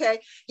 what? Okay.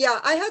 Yeah,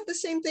 I had the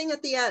same thing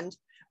at the end.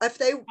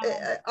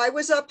 I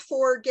was up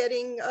for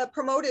getting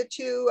promoted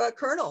to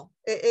colonel.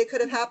 It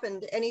could have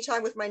happened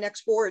anytime with my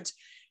next boards.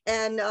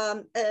 And I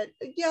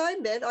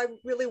admit I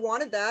really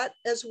wanted that,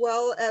 as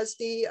well as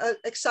the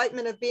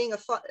excitement of being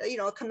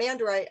a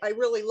commander. I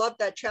really loved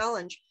that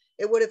challenge.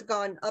 It would have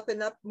gone up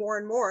and up more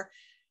and more.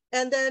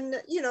 And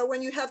then,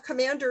 when you have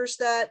commanders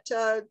that,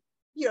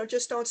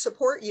 just don't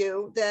support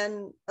you,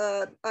 then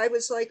I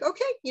was like,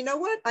 okay, you know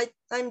what?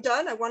 I'm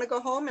done. I want to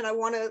go home and I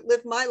want to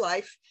live my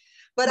life.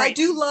 But I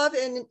do love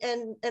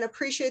and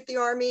appreciate the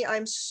Army.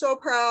 I'm so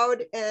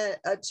proud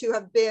to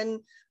have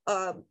been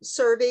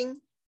serving.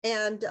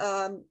 And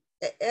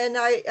and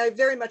I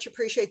very much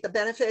appreciate the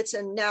benefits,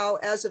 and now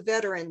as a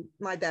veteran,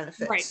 my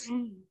benefits. Right.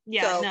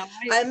 Yeah. So no,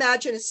 I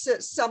imagine it's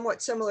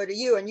somewhat similar to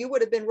you, and you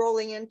would have been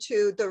rolling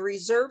into the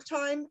reserve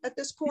time at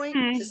this point.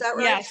 Is that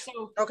right? Yeah.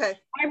 So okay.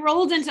 I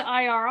rolled into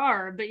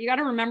IRR, but you got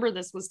to remember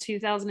this was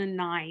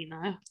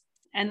 2009,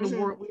 and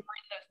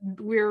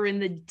we were in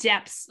the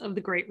depths of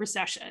the Great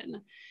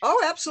Recession.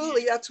 Oh,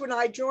 absolutely. That's when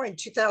I joined,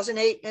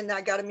 2008, and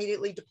I got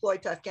immediately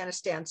deployed to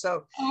Afghanistan.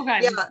 So okay.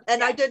 Yeah,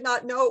 and I did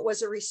not know it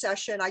was a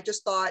recession. I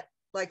just thought,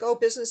 like, oh,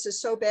 business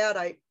is so bad,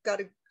 I got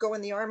to go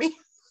in the Army.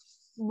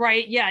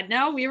 Right. Yeah.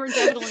 No, we were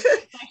definitely in the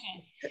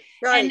recession.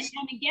 Right.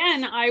 And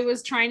again, I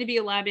was trying to be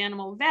a lab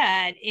animal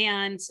vet,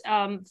 and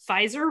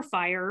Pfizer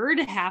fired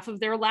half of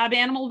their lab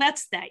animal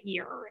vets that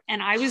year.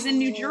 And I was in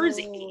New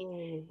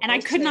Jersey, and I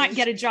could not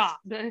get a job.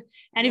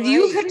 And if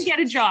you couldn't get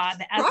a job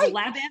as a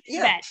lab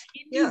animal vet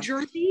in New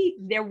Jersey,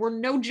 there were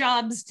no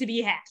jobs to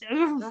be had.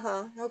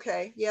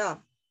 Okay. Yeah.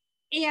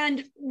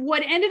 And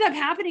what ended up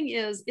happening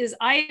is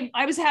I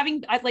was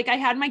having, I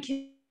had my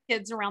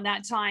kids around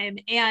that time,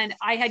 and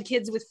I had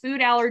kids with food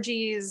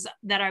allergies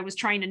that I was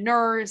trying to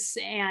nurse,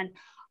 and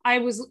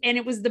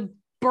it was the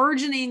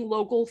burgeoning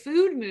local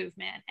food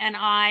movement, and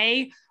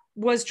I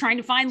was trying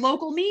to find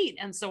local meat.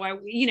 And so I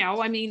know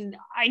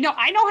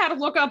how to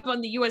look up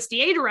on the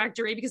USDA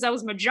directory because that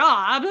was my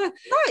job.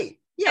 Right.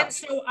 Yeah. And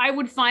so I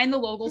would find the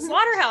local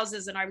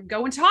slaughterhouses, and I would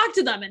go and talk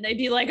to them, and they'd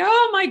be like,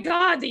 oh my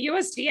God, the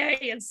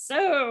USDA is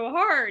so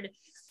hard.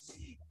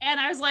 And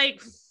I was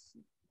like,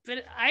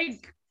 but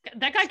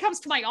that guy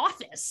comes to my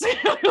office.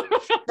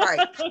 Right.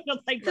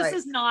 Like, this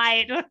is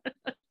not.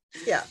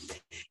 Yeah.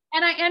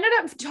 And I ended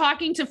up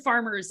talking to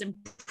farmers and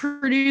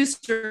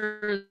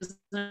producers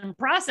and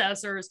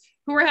processors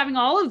who were having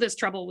all of this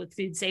trouble with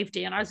food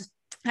safety. And I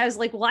was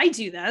like, well, I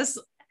do this.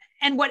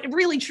 And what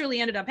really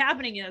truly ended up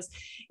happening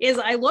is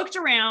I looked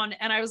around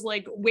and I was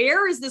like,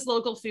 where is this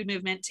local food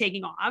movement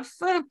taking off?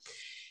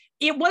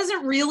 It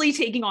wasn't really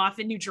taking off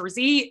in New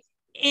Jersey.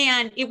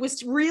 And it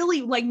was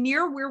really like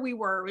near where we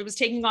were. It was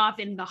taking off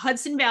in the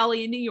Hudson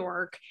Valley in New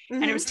York,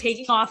 and it was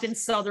taking off in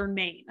southern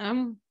Maine.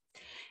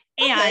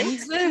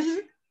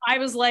 I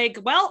was like,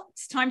 well,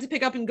 it's time to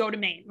pick up and go to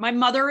Maine. My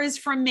mother is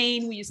from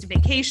Maine. We used to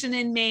vacation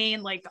in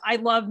Maine. Like, I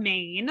love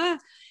Maine.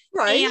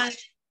 Right.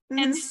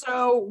 And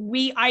so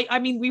we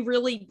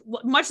really,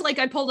 much like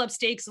I pulled up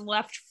stakes and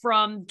left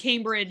from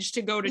Cambridge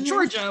to go to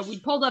Georgia, we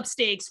pulled up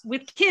stakes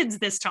with kids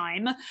this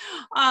time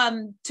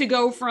to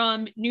go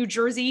from New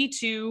Jersey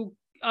to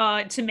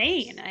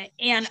Maine.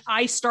 And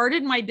I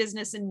started my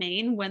business in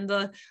Maine when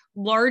the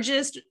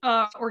largest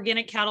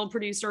organic cattle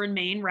producer in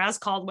Maine, Raz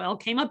Caldwell,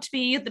 came up to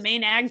me at the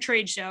Maine Ag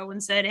Trade Show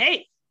and said,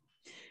 hey,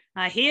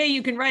 here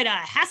you can write a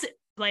HACCP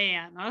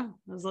plan. I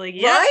was like,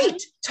 yeah. Right.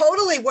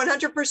 Totally.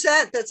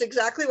 100%. That's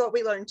exactly what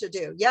we learned to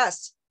do.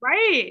 Yes.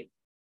 Right.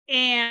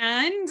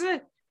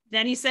 And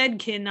then he said,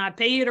 can I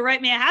pay you to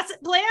write me a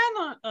HACCP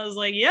plan? I was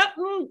like, yep.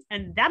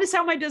 And that is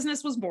how my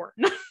business was born.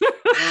 Wow.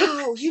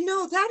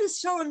 That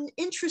is so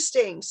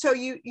interesting. So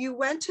you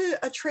went to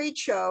a trade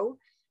show,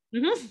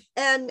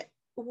 and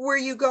were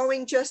you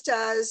going just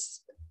as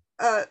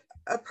a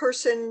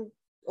person,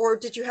 or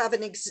did you have were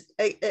you in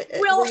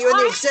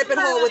the exhibit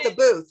hall with a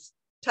booth?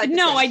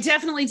 No, I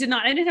definitely did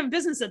not. I didn't have a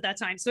business at that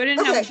time, so I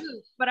didn't have a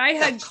booth. But I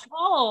had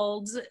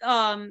called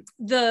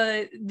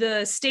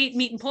the state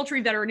meat and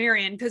poultry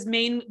veterinarian, because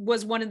Maine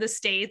was one of the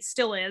states,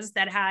 still is,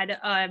 that had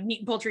a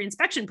meat and poultry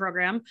inspection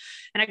program.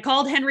 And I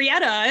called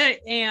Henrietta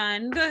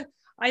and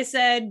I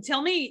said,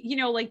 tell me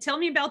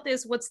about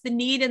this. What's the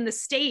need in the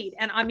state?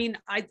 And I mean,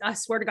 I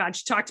swear to God,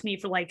 she talked to me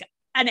for like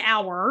an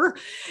hour.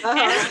 And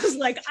I was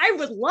like, I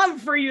would love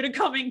for you to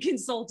come and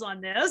consult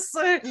on this.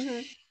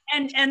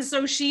 And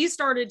so she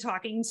started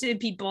talking to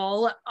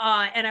people,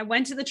 and I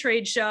went to the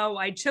trade show.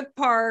 I took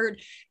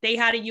part. They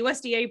had a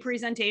USDA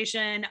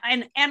presentation,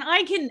 and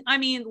I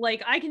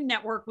can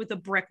network with a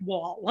brick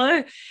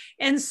wall.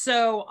 And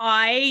so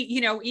I,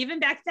 even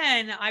back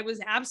then, I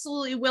was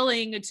absolutely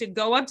willing to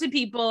go up to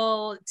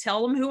people,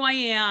 tell them who I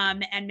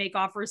am, and make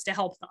offers to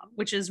help them,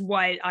 which is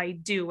what I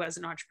do as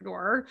an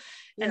entrepreneur.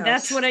 And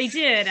that's what I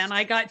did. And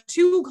I got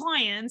 2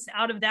 clients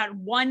out of that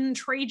one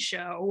trade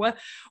show,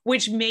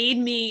 which made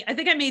me, I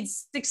think I made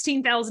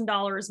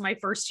 $16,000 my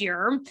first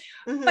year.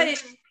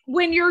 But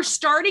when you're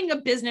starting a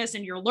business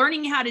and you're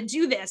learning how to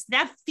do this,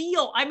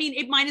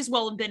 it might as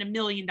well have been $1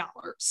 million.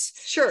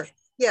 Sure.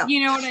 Yeah.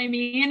 You know what I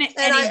mean? And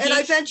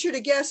I venture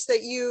to guess that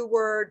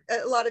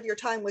a lot of your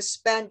time was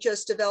spent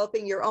just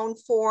developing your own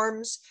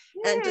forms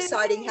and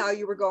deciding how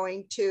you were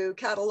going to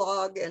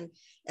catalog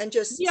and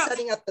just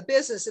setting up the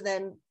business. And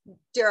then,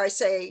 dare I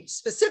say,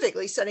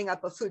 specifically setting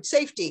up a food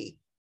safety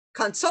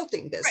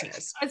consulting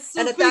business. Right.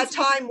 And at that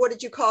time, what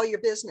did you call your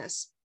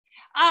business?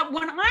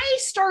 When I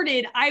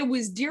started, I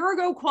was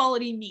Dirigo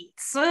Quality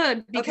Meats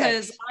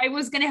because I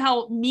was going to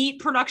help meat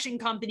production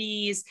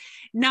companies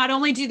not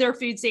only do their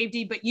food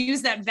safety, but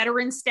use that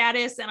veteran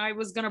status. And I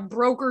was going to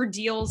broker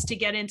deals to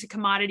get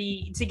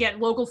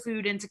local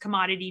food into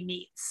commodity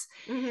meats.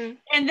 Mm-hmm.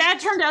 And that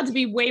turned out to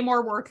be way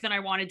more work than I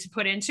wanted to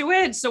put into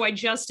it. So I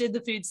just did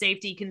the food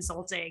safety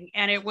consulting.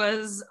 And it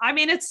was, I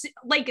mean, it's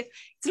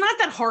not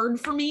that hard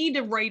for me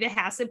to write a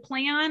HACCP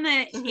plan.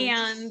 Mm-hmm.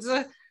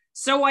 And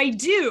so I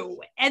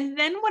do. And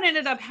then what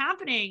ended up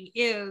happening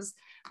is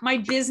my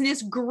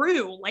business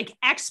grew like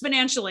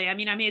exponentially. I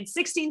mean, I made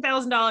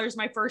 $16,000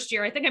 my first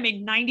year. I think I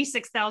made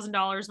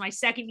 $96,000 my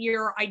second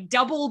year. I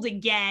doubled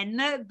again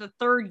the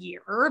third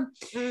year.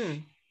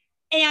 Mm.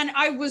 And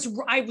I was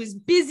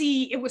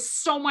busy. It was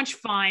so much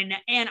fun.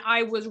 And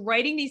I was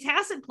writing these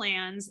HACCP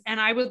plans,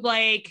 and I would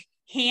like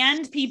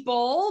hand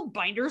people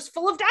binders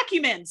full of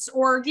documents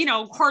or,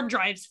 hard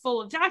drives full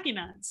of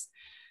documents.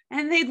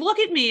 And they'd look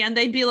at me and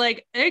they'd be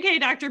like, okay,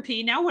 Dr.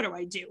 P, now what do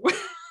I do?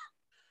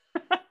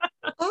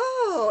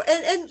 Oh,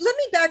 and let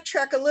me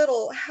backtrack a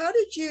little. How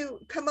did you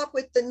come up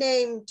with the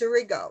name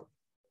Dirigo?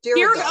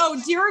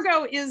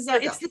 Dirigo is,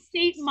 it's the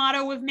state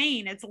motto of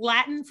Maine. It's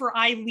Latin for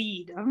I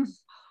lead.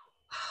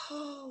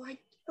 Oh,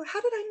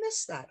 how did I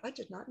miss that? I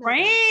did not know.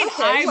 Right.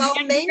 That.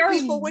 Okay, Maine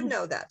people would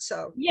know that.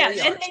 So yeah,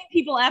 and Maine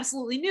people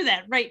absolutely knew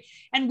that. Right.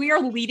 And we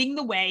are leading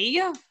the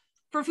way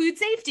for food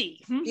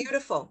safety.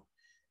 Beautiful.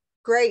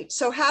 Great.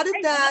 So how did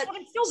that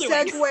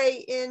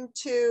segue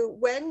into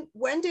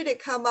when did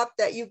it come up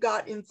that you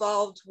got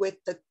involved with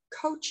the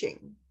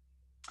coaching?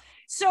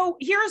 So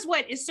here's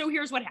what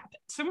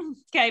happened.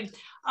 Okay.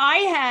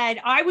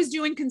 I was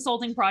doing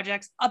consulting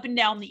projects up and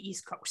down the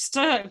East Coast.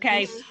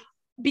 Okay. Mm-hmm.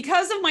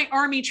 Because of my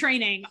Army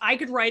training, I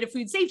could write a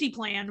food safety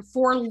plan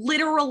for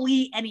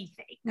literally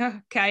anything.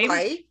 Okay.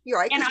 Right. You're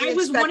right. And I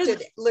was one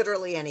of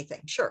literally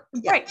anything. Sure.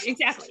 Yeah. Right.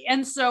 Exactly.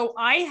 And so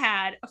I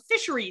had a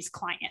fisheries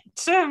client.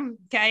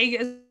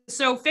 Okay.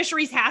 So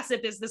fisheries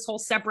HACCP is this whole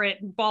separate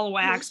ball of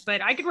wax,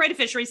 but I could write a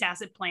fisheries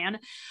HACCP plan.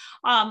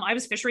 I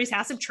was fisheries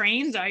HACCP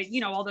trained.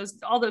 All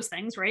those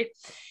things. Right.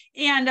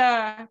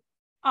 And,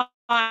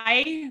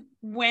 I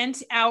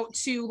went out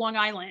to Long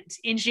Island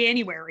in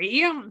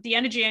January, the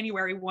end of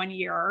January one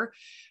year,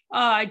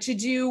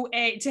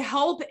 to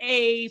help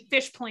a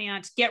fish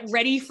plant get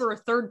ready for a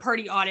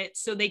third-party audit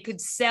so they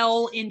could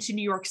sell into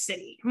New York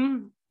City.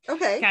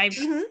 Okay.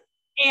 Mm-hmm.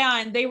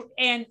 And I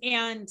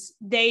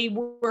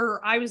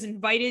was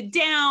invited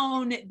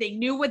down. They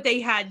knew what they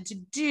had to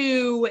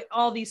do,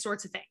 all these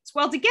sorts of things.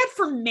 Well, to get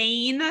from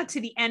Maine to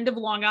the end of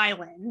Long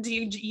Island,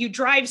 you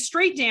drive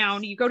straight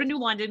down, you go to New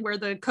London where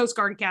the Coast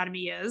Guard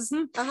Academy is.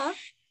 Uh-huh.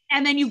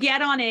 And then you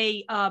get on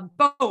a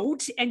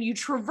boat and you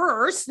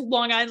traverse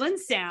Long Island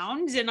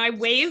Sound. And I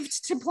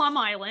waved to Plum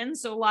Island.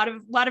 So a lot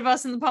of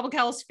us in the public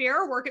health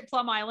sphere work at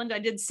Plum Island. I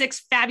did 6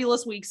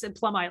 fabulous weeks at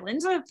Plum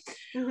Island.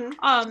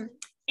 Mm-hmm.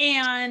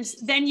 And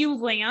then you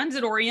land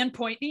at Orient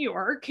Point, New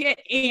York.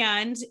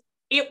 And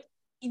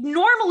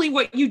normally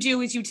what you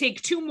do is you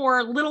take 2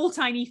 more little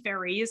tiny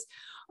ferries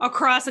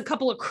across a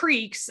couple of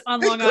creeks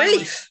on Long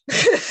Island.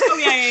 Oh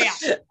yeah.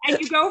 And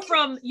you go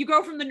from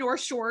the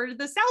North Shore to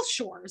the South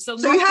Shore. So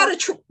you had a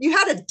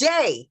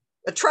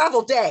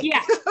travel day.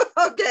 Yeah.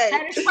 Okay. I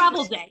had a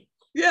travel day.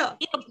 Yeah.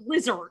 In a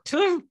blizzard.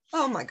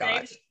 Oh my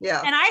God. Yeah.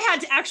 And I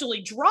had to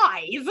actually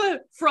drive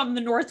from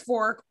the North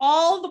Fork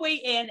all the way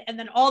in and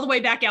then all the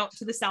way back out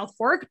to the South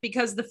Fork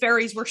because the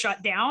ferries were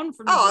shut down.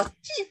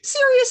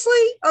 Seriously?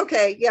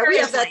 Okay. Yeah. Seriously. We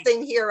have that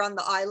thing here on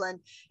the island.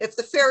 If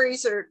the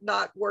ferries are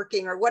not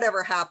working or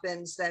whatever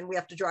happens, then we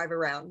have to drive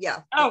around.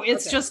 Yeah. Oh,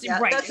 it's just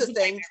right. That's the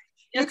thing.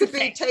 You could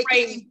be taking,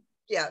 right?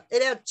 Yeah,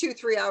 it adds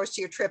 2-3 hours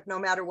to your trip, no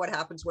matter what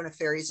happens when a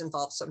ferry's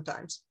involved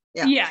sometimes.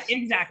 Yeah,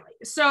 exactly.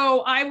 So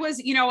I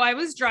was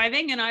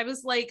driving and I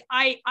was like,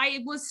 I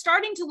was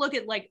starting to look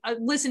at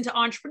listen to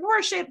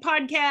entrepreneurship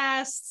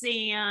podcasts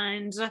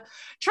and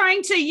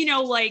trying to,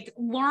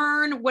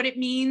 learn what it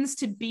means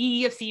to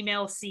be a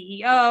female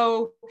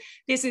CEO.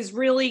 This is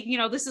really,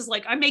 this is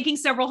I'm making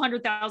several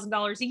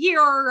 $100,000 a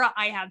year.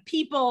 I have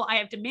people, I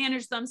have to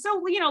manage them.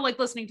 So,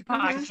 listening to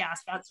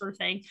podcasts, that sort of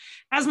thing.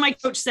 As my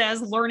coach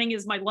says, learning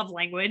is my love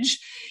language.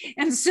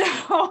 And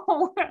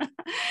so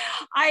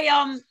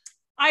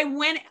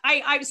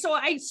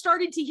I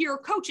started to hear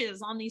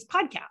coaches on these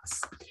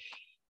podcasts,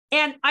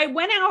 and I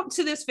went out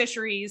to this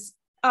fisheries,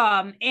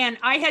 and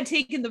I had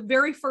taken the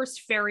very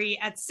first ferry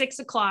at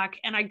 6:00,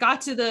 and I got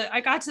to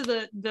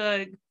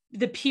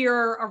the pier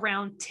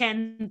around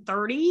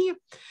 10:30,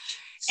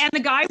 and the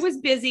guy was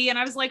busy, and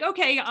I was like,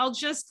 okay, I'll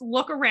just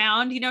look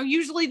around.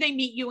 Usually they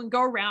meet you and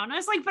go around. I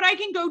was like, but I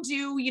can go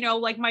do,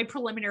 my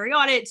preliminary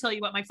audit, tell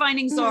you what my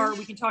findings are.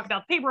 We can talk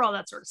about the paper, all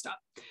that sort of stuff.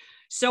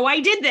 So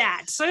I did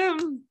that.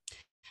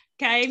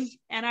 Okay.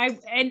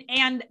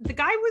 And the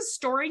guy was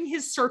storing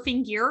his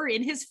surfing gear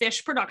in his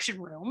fish production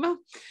room.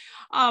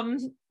 And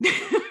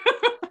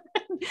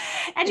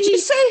did you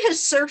say his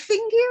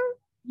surfing gear?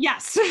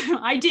 Yes,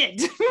 I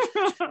did.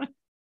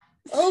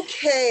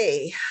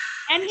 Okay.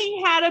 And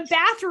he had a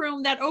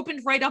bathroom that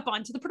opened right up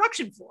onto the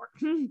production floor.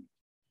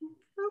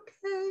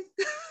 Okay.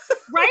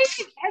 Right.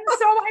 And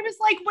so I was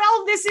like,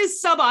 well, this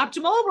is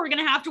suboptimal. We're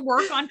going to have to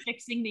work on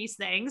fixing these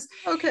things.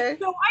 Okay.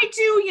 So I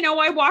do,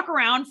 I walk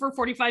around for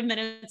 45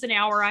 minutes, an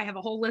hour. I have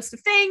a whole list of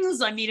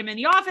things. I meet him in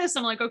the office.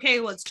 I'm like, okay,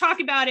 let's talk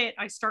about it.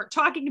 I start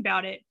talking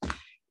about it.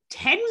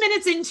 10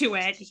 minutes into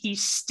it, he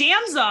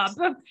stands up.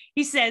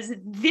 He says,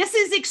 this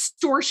is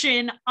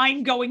extortion.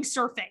 I'm going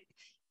surfing.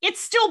 It's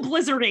still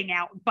blizzarding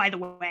out, by the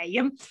way.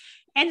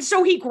 And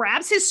so he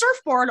grabs his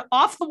surfboard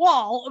off the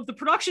wall of the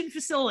production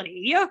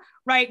facility,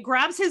 right?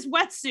 Grabs his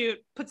wetsuit,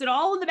 puts it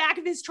all in the back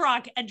of his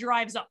truck, and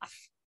drives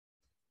off.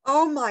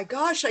 Oh my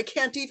gosh, I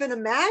can't even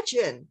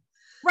imagine.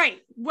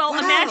 Right. Well,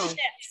 Imagine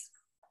this.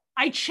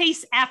 I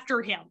chase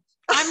after him.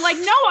 I'm like,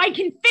 no, I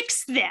can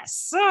fix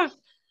this.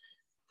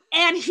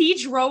 And he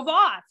drove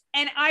off.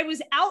 And I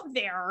was out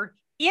there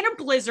in a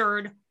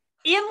blizzard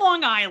in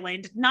Long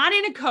Island, not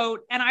in a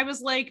coat. And I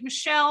was like,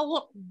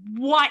 Michele,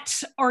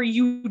 what are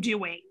you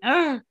doing?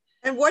 And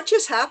what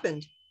just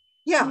happened?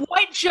 Yeah.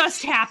 What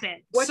just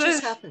happened? What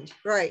just happened?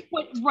 Right.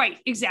 Right,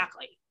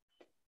 exactly.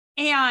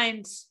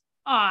 And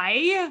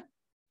that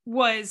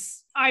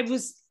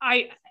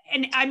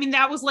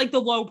was like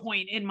the low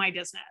point in my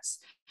business.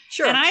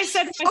 Sure. And I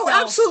said to myself,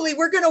 oh, absolutely.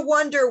 We're going to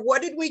wonder,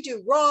 what did we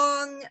do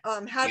wrong?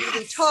 How did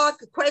we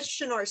talk,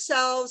 question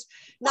ourselves,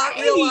 not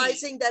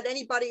realizing that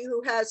anybody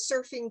who has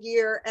surfing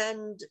gear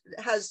and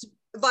has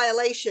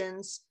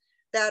violations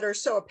that are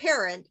so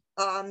apparent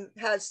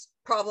has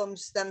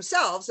problems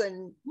themselves.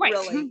 And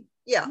really,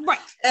 yeah. Right.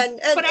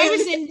 But I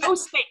was in no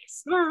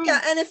space.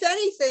 Yeah. And if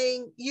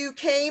anything, you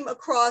came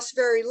across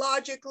very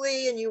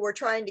logically and you were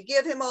trying to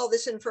give him all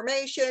this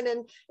information.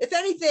 And if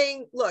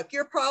anything, look,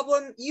 your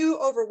problem, you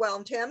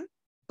overwhelmed him,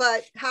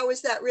 but how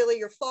is that really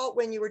your fault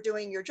when you were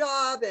doing your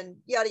job and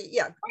yada,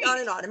 on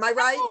and on. Am I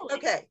right? Absolutely.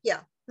 Okay. Yeah.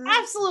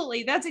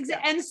 Absolutely. That's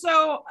exactly. And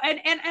so, and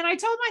I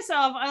told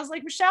myself, I was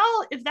like,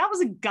 Michele, if that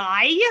was a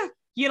guy,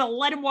 you'd have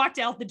let him walk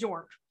out the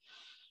door.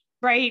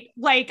 Right?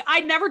 Like,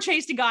 I'd never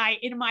chased a guy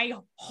in my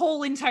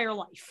whole entire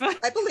life.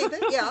 I believe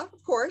it. Yeah,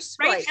 of course.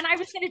 Right. And I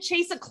was going to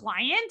chase a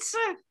client.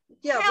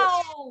 Yeah.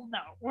 Hell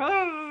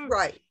no.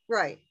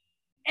 Right.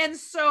 And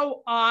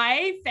so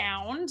I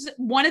found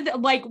one of the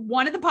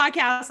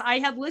podcasts I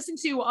had listened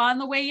to on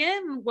the way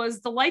in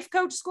was the Life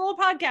Coach School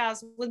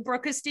podcast with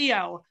Brooke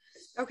Castillo.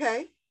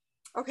 Okay.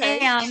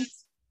 And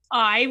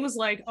I was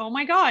like, oh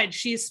my God,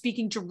 she is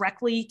speaking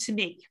directly to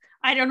me.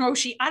 I don't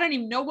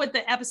even know what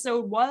the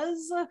episode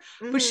was,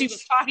 but she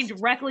was talking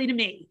directly to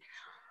me.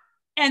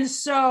 And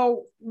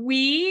so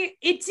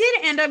it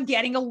did end up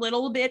getting a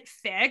little bit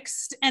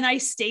fixed. And I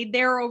stayed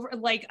there over,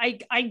 like,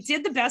 I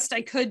did the best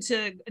I could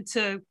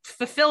to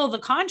fulfill the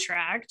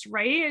contract.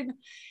 Right.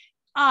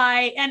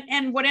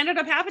 And what ended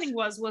up happening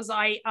was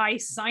I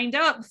signed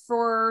up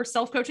for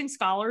Self-Coaching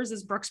Scholars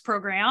as Brooke's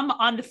program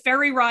on the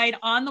ferry ride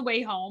on the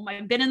way home.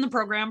 I've been in the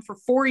program for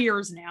 4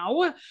 years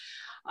now.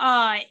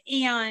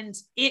 And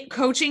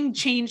coaching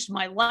changed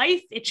my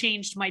life. It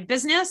changed my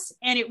business.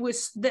 And it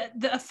was, the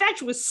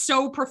effect was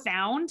so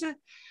profound.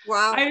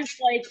 Wow. I was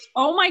like,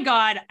 oh my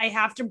God, I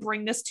have to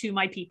bring this to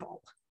my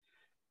people.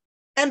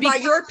 And by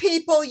your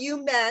people,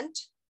 you meant?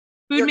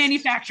 Food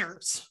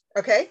manufacturers.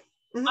 Okay.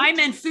 I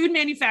meant food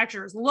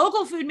manufacturers,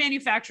 local food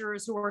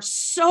manufacturers who are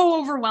so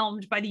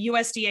overwhelmed by the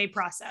USDA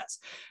process.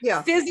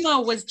 Yeah.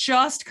 FSMA was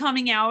just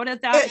coming out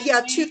at that point.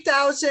 Yeah.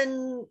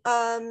 2000,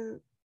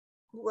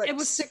 it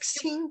was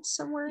 16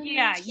 somewhere.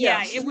 Yeah.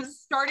 It was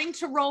starting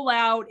to roll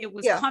out. It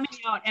was coming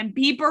out, and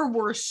people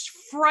were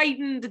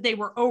frightened. They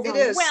were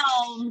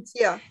overwhelmed.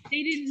 Yeah.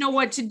 They didn't know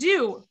what to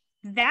do.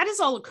 That is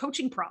all a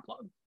coaching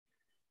problem.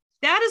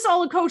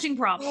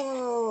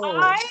 Oh.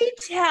 I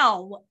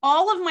tell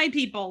all of my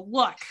people,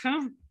 look,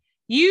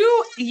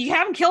 you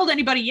haven't killed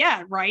anybody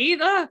yet, right?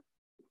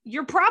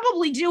 You're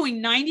probably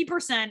doing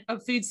 90%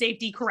 of food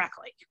safety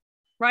correctly,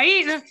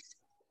 right?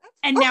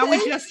 And now we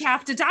just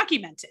have to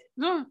document it.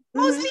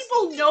 Most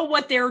people know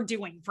what they're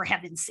doing, for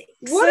heaven's sake.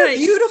 What a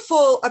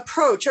beautiful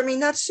approach. I mean,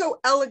 that's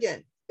so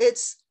elegant.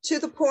 It's to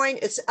the point.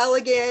 It's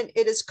elegant.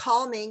 It is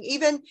calming.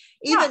 Even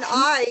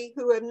I,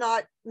 who am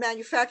not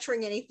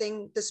manufacturing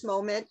anything this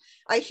moment,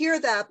 I hear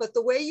that. But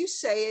the way you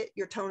say it,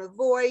 your tone of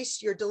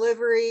voice, your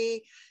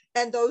delivery,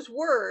 and those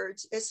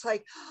words, it's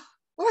like,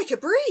 oh, I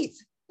could breathe.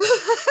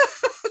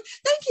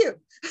 Thank you.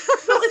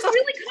 Well, it's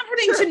really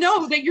comforting to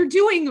know that you're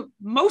doing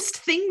most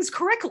things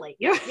correctly.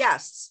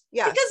 Yes.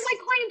 Because my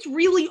clients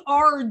really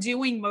are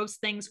doing most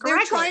things correctly.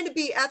 They're trying to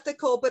be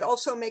ethical, but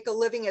also make a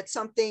living at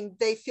something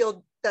they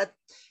feel that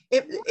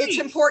it's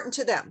important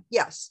to them.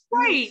 Yes.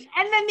 Right.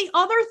 And then the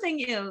other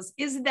thing is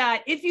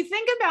that if you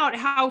think about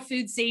how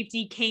food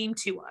safety came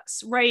to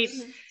us, right?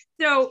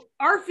 So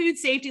our food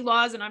safety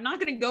laws, and I'm not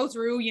going to go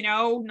through,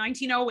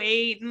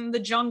 1908 and the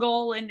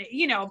jungle and,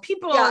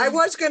 people. Yeah, I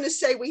was going to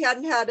say we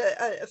hadn't had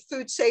a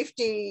food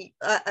safety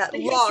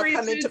law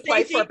come into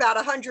play for about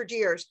 100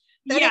 years.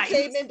 Then it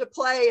came into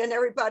play and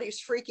everybody's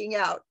freaking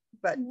out.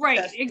 But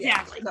right,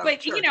 exactly. Yeah, so,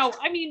 but, sure.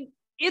 I mean,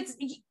 it's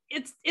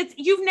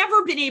you've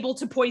never been able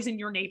to poison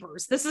your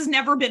neighbors. This has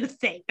never been a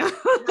thing.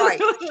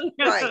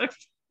 Right.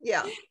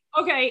 Yeah.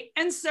 Okay.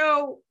 And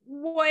so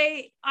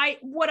what I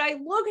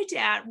looked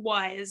at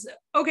was,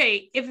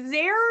 okay, if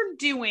they're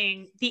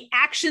doing the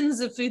actions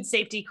of food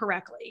safety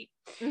correctly,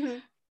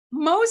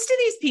 most of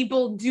these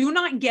people do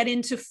not get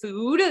into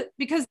food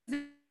because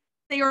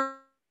they are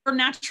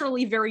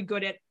naturally very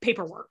good at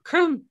paperwork.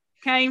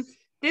 Okay.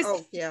 This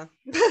yeah.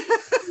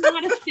 is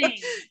not a thing.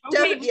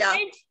 Okay. Yeah.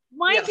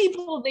 My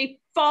people, they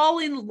fall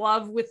in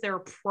love with their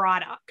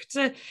product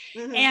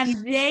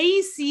and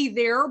they see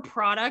their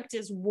product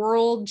as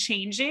world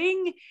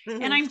changing.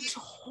 And I'm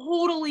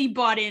totally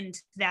bought into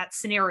that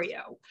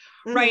scenario,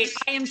 right?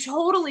 I am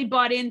totally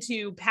bought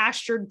into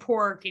pastured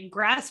pork and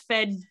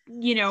grass-fed,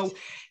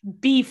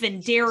 beef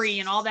and dairy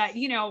and all that,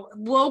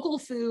 local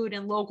food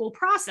and local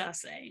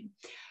processing.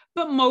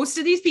 But most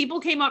of these people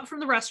came up from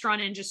the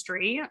restaurant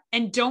industry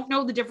and don't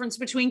know the difference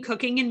between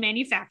cooking and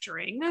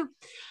manufacturing.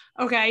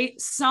 Okay.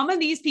 Some of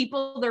these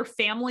people, they're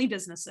family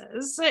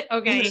businesses.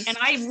 Okay. And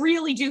I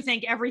really do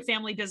think every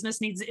family business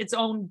needs its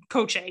own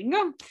coaching.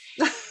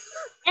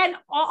 And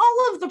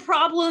all of the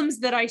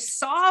problems that I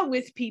saw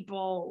with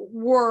people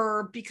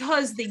were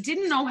because they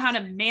didn't know how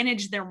to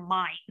manage their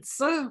minds.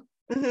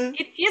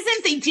 It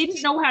isn't they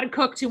didn't know how to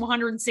cook to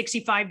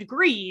 165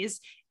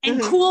 degrees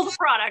and cool the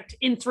product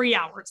in 3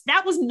 hours.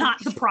 That was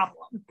not the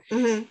problem.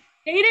 They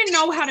didn't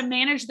know how to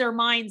manage their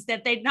minds,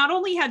 that they not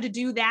only had to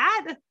do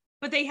that,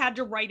 but they had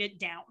to write it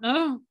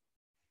down.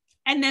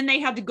 And then they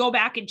had to go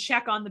back and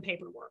check on the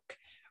paperwork,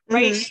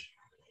 right?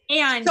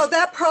 And so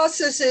that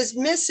process is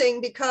missing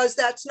because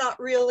that's not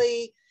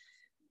really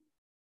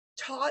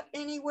taught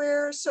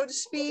anywhere, so to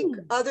speak.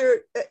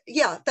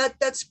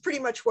 That's pretty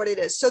much what it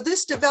is. So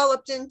this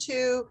developed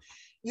into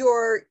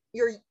your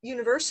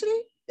university?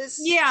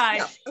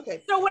 Yeah.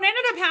 Okay. So what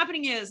ended up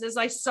happening is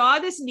I saw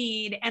this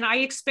need and I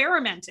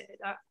experimented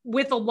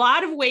with a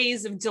lot of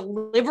ways of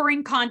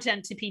delivering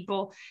content to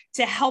people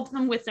to help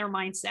them with their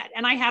mindset.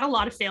 And I had a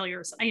lot of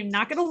failures. I am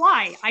not going to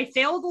lie. I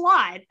failed a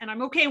lot and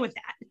I'm okay with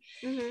that.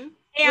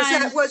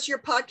 And was your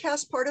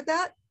podcast part of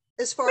that?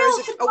 As far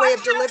as a way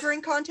of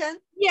delivering content?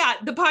 Yeah,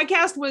 the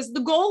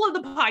goal of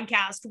the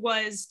podcast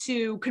was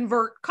to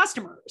convert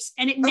customers,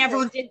 and it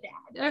never did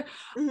that.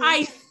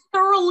 I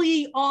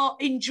thoroughly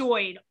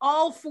enjoyed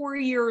all 4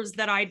 years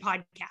that I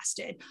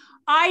podcasted.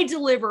 I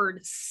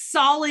delivered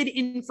solid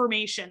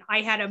information.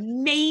 I had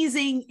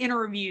amazing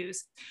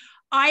interviews.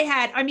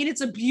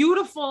 It's a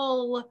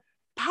beautiful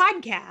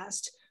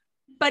podcast,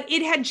 but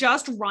it had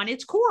just run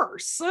its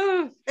course.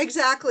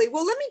 Exactly.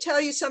 Well, let me tell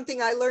you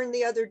something I learned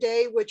the other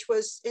day, which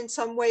was in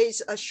some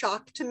ways a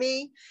shock to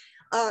me.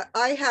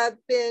 I have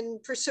been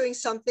pursuing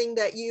something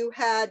that you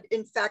had,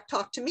 in fact,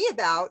 talked to me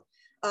about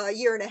a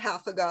year and a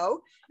half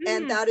ago.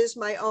 And that is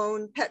my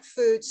own pet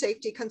food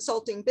safety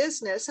consulting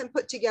business, and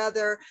put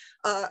together,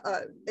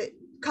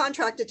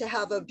 contracted to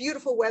have a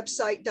beautiful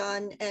website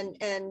done,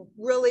 and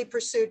really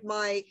pursued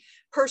my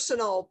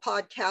personal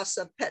podcast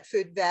of Pet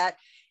Food Vet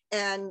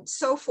and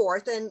so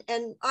forth. And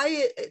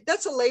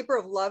that's a labor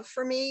of love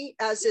for me,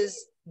 as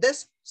is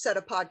this set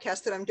of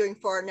podcasts that I'm doing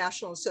for our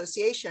national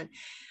association.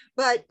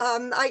 But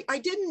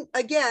I didn't,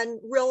 again,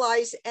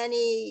 realize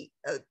any,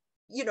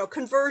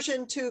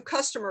 conversion to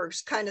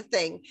customers kind of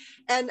thing.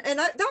 And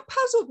that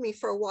puzzled me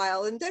for a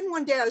while. And then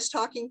one day I was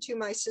talking to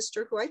my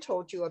sister, who I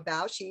told you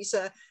about. She's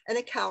an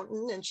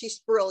accountant and she's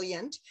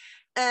brilliant.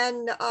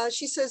 And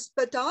she says,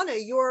 but Donna,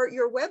 your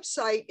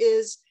website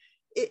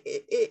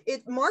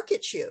it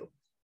markets you.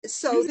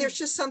 So there's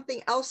just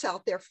something else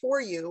out there for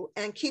you,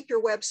 and keep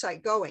your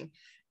website going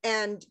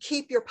and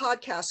keep your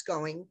podcast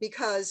going,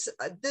 because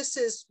this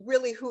is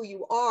really who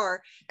you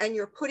are, and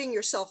you're putting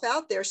yourself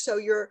out there. So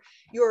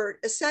you're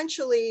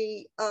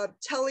essentially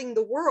telling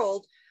the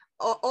world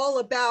all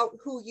about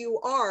who you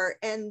are,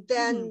 and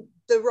then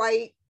the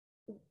right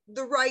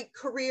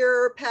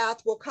career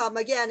path will come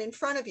again in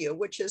front of you,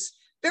 which is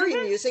very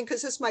amusing,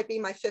 because this might be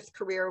my 5th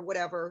career,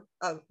 whatever,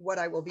 of what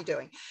I will be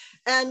doing.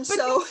 And but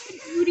so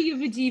that's the beauty of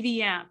a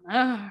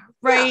DVM,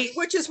 right? Yeah,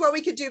 which is what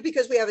we could do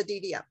because we have a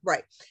DVM,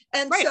 right?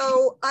 And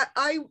so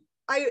I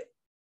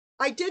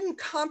didn't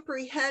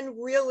comprehend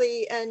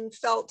really, and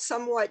felt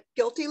somewhat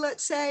guilty,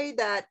 let's say,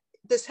 that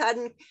this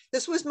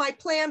was my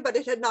plan, but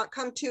it had not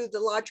come to the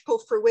logical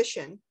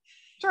fruition.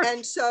 Sure.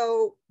 And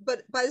so,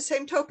 but by the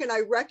same token,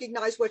 I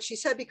recognized what she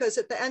said, because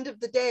at the end of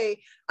the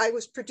day, I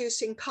was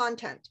producing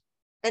content.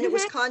 And it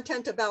was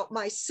content about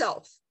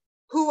myself,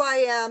 who I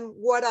am,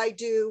 what I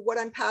do, what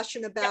I'm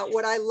passionate about,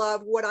 what I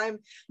love,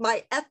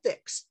 my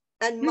ethics,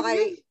 and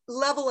my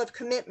level of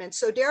commitment.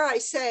 So dare I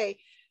say,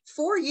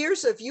 4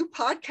 years of you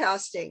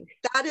podcasting,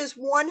 that is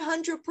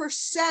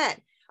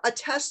 100% a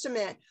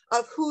testament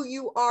of who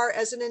you are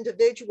as an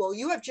individual.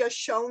 You have just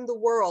shown the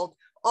world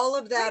all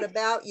of that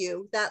about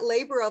you, that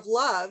labor of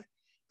love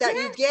that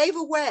you gave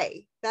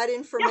away, that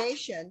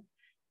information.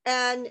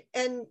 And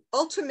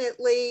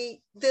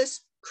ultimately this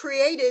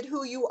created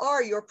who you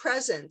are, your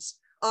presence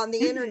on the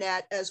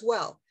internet as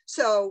well.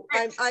 So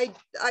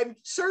I'm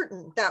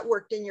certain that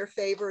worked in your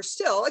favor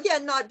still.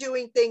 Again, not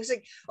doing things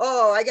like,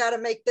 oh, I got to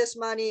make this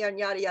money and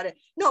yada, yada.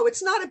 No,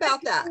 it's not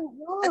about that.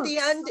 At the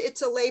end,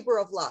 it's a labor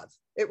of love.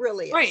 It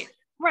really is.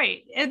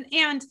 Right.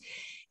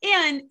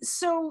 And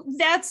so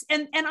that's,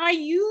 and I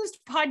used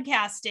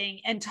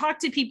podcasting and talked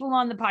to people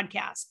on the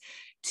podcast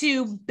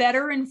to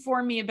better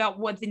inform me about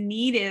what the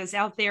need is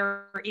out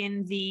there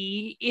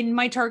in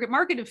my target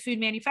market of food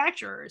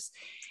manufacturers.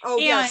 Oh,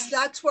 and yes,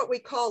 that's what we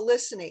call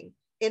listening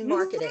in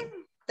marketing.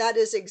 That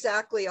is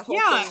exactly a whole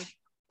thing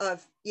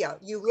of,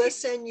 you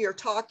listen, you're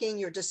talking,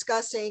 you're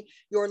discussing,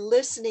 you're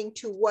listening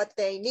to what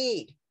they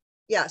need.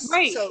 Yes.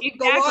 Right. So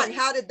exactly. Go on.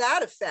 How did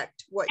that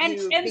affect what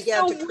you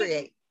began to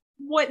create?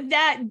 What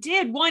that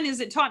did, one,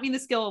 is it taught me the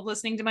skill of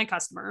listening to my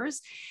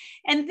customers.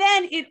 And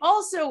then it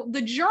also,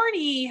 the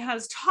journey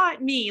has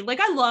taught me,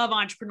 like, I love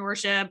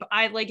entrepreneurship.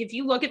 If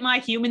you look at my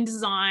human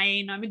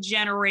design, I'm a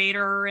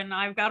generator and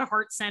I've got a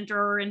heart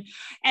center,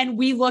 and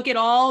we look at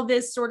all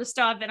this sort of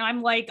stuff. And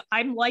I'm like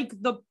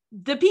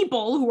the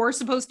people who are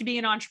supposed to be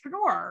an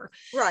entrepreneur.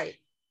 Right.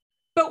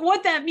 But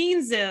what that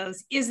means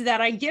is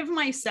that I give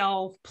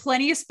myself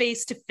plenty of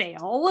space to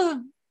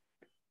fail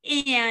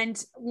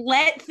and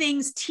let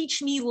things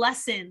teach me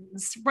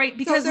lessons, right?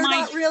 Because they're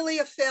not really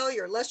a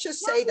failure. Let's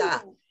just say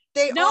that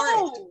they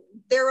aren't.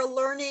 They're a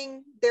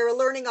learning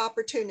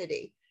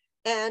opportunity.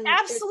 And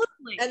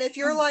absolutely. If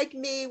you're like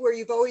me, where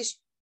you've always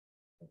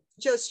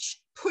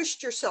just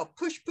pushed yourself,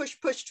 push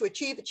to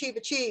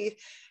achieve,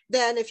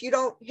 then if you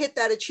don't hit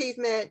that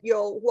achievement,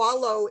 you'll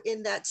wallow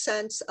in that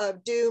sense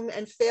of doom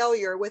and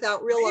failure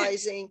without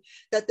realizing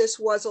that this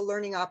was a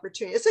learning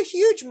opportunity. It's a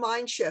huge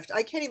mind shift.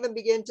 I can't even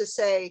begin to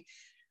say.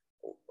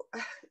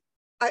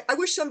 I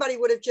wish somebody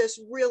would have just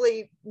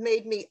really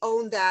made me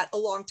own that a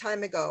long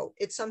time ago.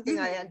 It's something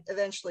I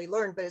eventually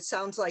learned, but it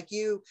sounds like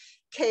you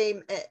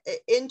came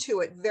into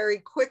it very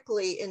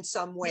quickly in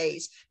some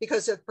ways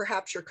because of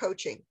perhaps your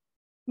coaching.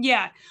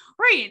 Yeah,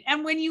 right.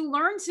 And when you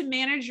learn to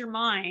manage your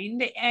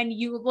mind and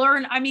you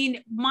learn,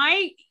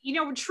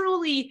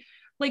 truly,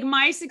 like,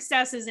 my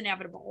success is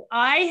inevitable.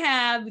 I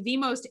have the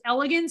most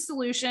elegant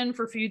solution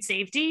for food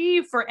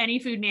safety for any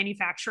food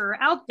manufacturer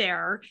out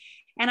there.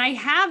 And I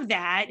have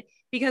that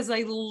because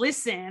I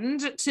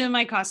listened to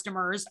my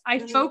customers. I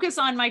focus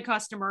on my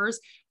customers.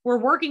 We're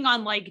working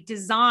on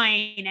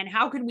design and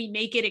how can we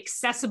make it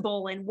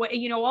accessible and what,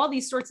 all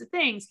these sorts of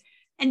things.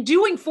 And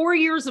doing 4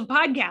 years of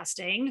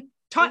podcasting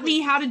taught me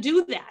how to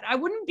do that. I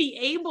wouldn't be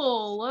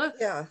able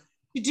to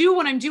do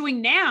what I'm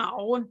doing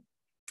now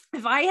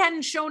if I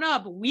hadn't shown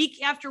up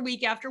week after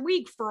week after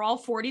week for all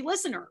 40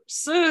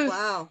 listeners.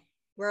 Wow.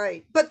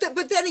 Right. But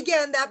then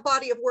again, that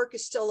body of work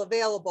is still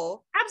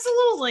available.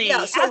 Absolutely.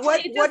 Yeah. So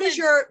what is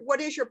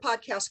your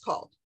podcast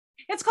called?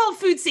 It's called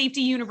Food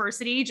Safety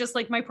University, just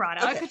like my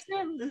product.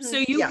 Okay. So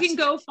you can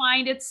go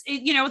find it's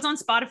on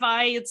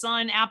Spotify, it's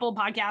on Apple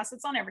Podcasts,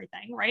 it's on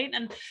everything, right?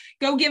 And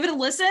go give it a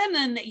listen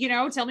and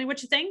tell me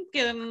what you think.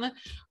 And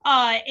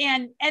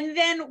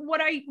then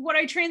what I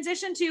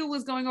transitioned to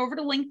was going over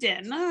to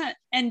LinkedIn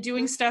and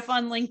doing stuff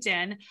on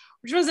LinkedIn,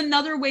 which was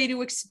another way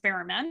to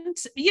experiment,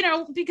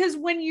 because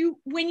when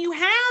you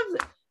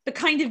have the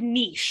kind of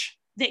niche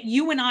that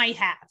you and I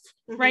have,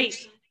 right?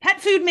 Pet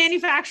food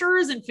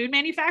manufacturers and food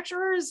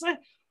manufacturers,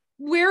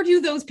 where do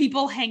those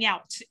people hang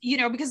out?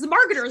 Because the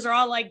marketers are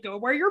all like, go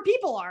where your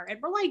people are. And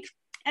we're like,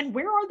 and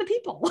where are the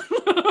people?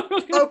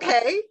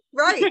 Okay.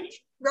 Right.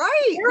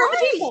 Where are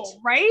the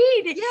people?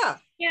 Right.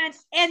 Yeah.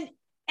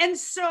 And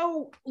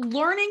so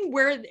learning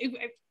where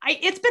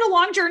it's been a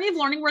long journey of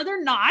learning where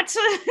they're not.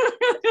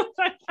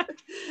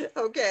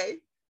 Okay.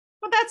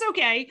 But that's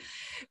okay,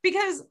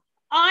 because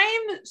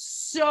I'm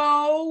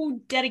so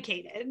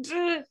dedicated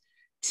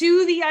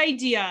to the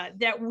idea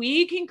that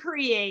we can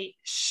create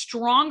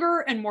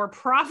stronger and more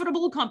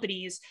profitable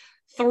companies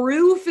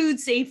through food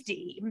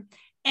safety.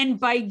 And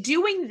by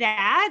doing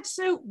that,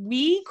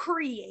 we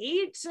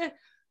create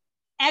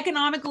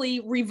economically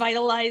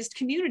revitalized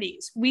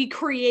communities. We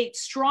create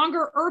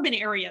stronger urban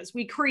areas.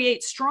 We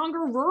create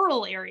stronger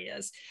rural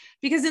areas.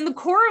 Because in the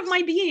core of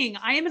my being,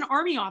 I am an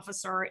Army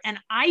officer, and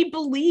I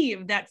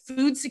believe that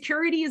food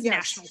security is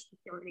national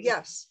security.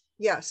 Yes.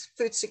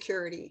 Food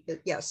security.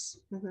 Yes.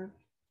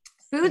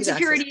 Food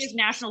security is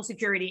national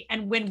security.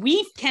 And when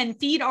we can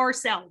feed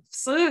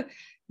ourselves,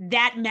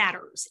 that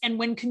matters. And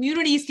when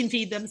communities can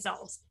feed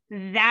themselves,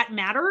 that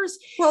matters.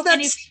 Well,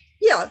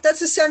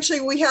 that's essentially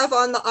what we have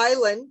on the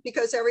island,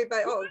 because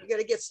everybody, you got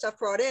to get stuff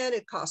brought in.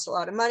 It costs a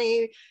lot of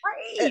money.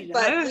 Right.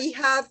 But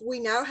we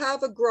now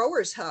have a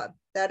growers hub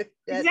that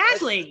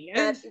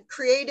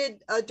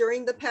created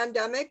during the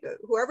pandemic.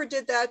 Whoever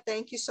did that,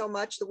 thank you so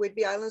much. The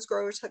Whidbey Islands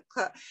Growers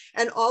Hub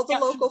and all the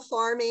local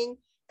farming.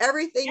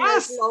 Everything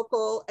is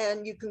local,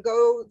 and you can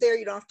go there.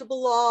 You don't have to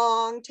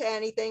belong to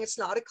anything. It's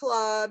not a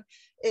club.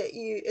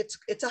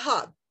 It's a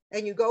hub,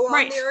 and you go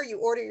on there, you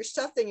order your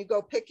stuff, then you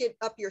go pick it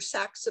up, your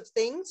sacks of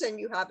things, and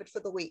you have it for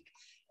the week.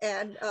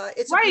 And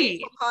it's a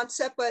beautiful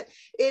concept, but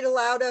it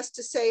allowed us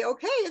to say,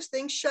 okay, if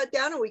things shut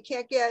down and we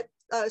can't get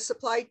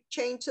supply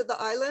chain to the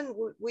island,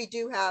 we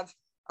do have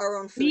our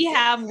own food. We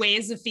have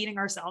ways of feeding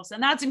ourselves,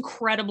 and that's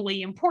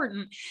incredibly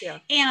important. Yeah,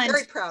 and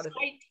very proud of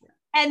it.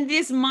 And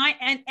this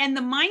and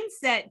the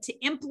mindset to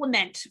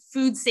implement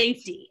food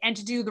safety and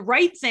to do the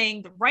right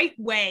thing the right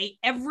way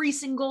every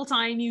single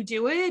time you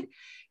do it,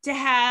 to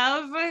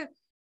have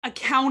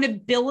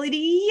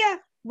accountability,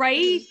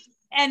 right? Mm-hmm.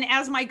 And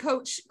as my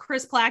coach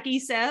Chris Plackey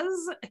says,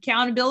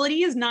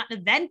 accountability is not an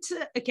event.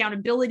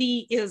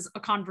 Accountability is a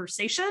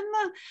conversation.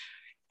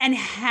 And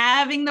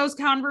having those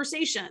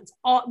conversations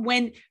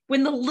when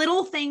the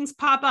little things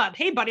pop up.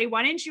 Hey, buddy,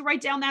 why didn't you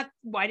write down that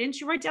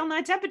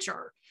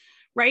temperature,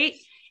 right?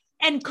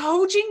 And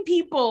coaching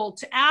people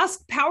to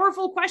ask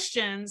powerful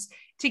questions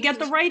to get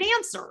the right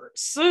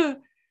answers,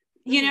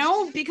 you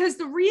know, because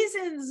the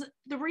reasons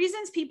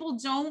people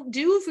don't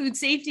do food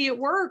safety at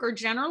work are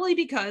generally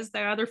because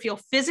they either feel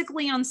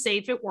physically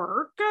unsafe at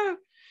work.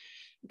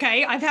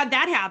 Okay, I've had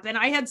that happen.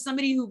 I had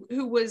somebody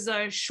who was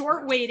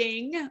short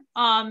waiting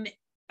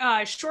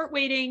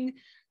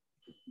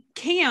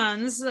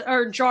cans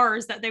or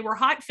jars that they were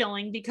hot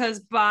filling,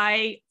 because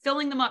by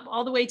filling them up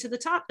all the way to the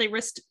top, they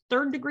risked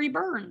 3rd-degree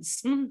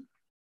burns.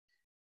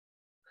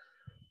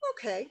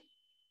 Okay.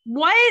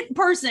 What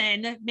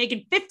person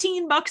making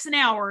 $15 an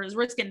hour is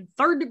risking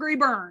 3rd-degree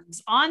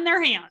burns on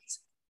their hands?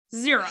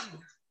 Zero.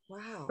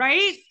 Wow.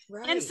 Right?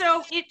 And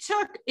so it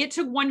took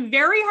one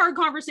very hard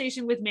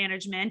conversation with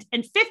management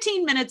and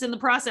 15 minutes in the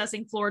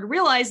processing floor to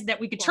realize that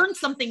we could turn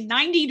something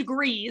 90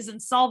 degrees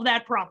and solve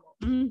that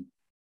problem.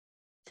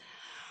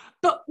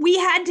 But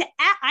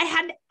I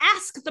had to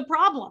ask the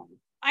problem.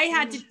 I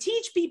had to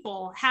teach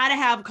people how to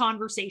have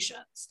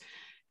conversations,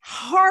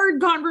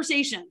 hard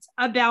conversations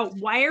about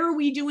why are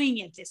we doing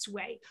it this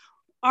way?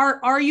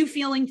 Are you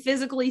feeling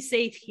physically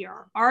safe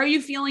here? Are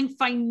you feeling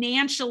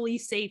financially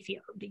safe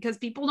here? Because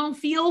people don't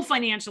feel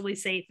financially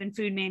safe in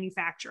food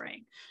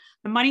manufacturing.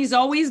 The money's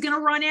always going to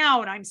run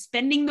out. I'm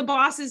spending the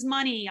boss's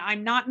money.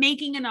 I'm not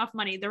making enough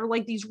money. They're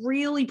like these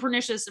really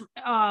pernicious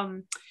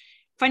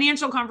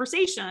financial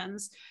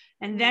conversations.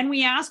 And then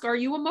we ask, are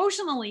you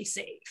emotionally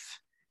safe?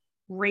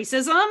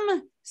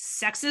 Racism,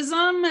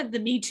 sexism, the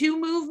Me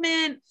Too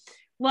movement,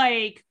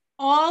 like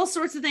all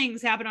sorts of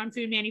things happen on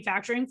food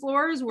manufacturing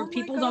floors where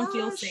people don't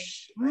feel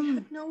safe. I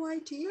had no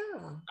idea.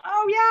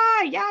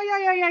 Oh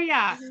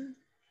yeah.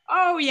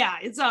 Oh yeah,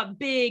 it's a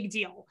big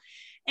deal.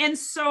 And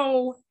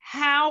so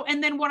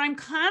and then what I'm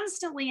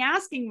constantly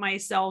asking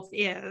myself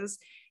is,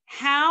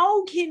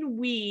 how can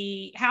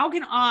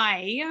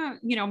I,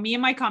 me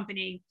and my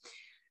company,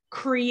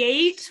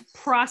 create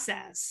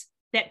process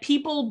that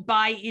people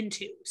buy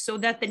into so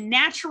that the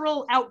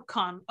natural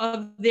outcome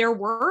of their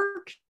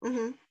work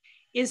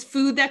is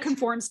food that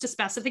conforms to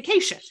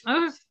specification,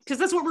 because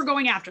that's what we're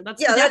going after.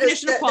 That's the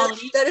definition of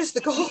quality. That is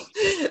the goal.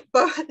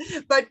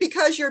 But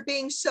because you're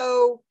being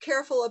so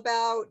careful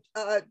about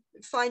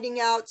finding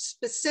out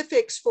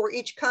specifics for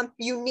each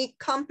unique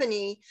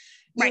company,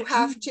 you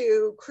have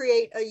to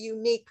create a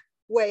unique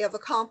way of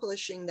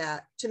accomplishing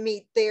that to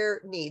meet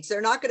their needs.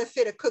 They're not going to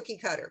fit a cookie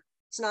cutter.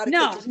 It's not a cookie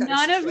cutter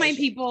none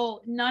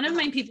situation. of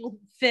my people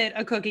fit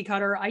a cookie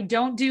cutter. I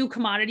don't do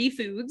commodity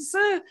foods.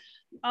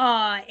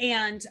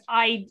 And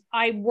I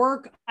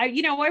work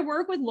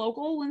with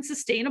local and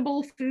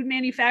sustainable food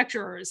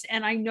manufacturers,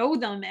 and I know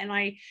them and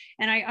I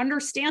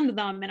understand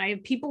them. And I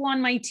have people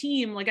on my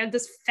team. Like I have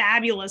this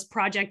fabulous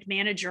project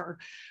manager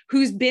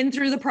who's been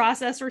through the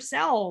process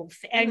herself.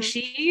 And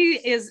she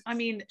is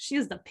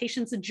the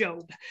patience of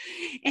Job.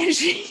 And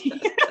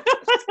she,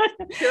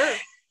 sure.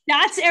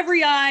 Dots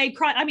every I.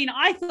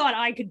 I thought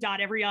I could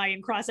dot every I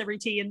and cross every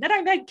T, and then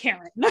I met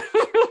Karen.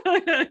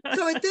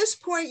 So at this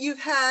point, you've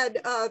had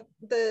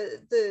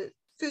the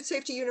Food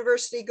Safety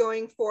University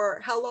going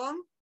for how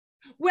long?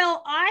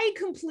 Well,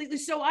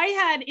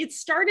 it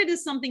started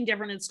as something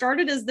different. It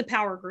started as the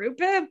Power Group,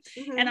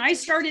 and I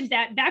started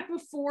that back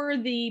before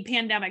the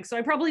pandemic. So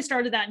I probably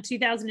started that in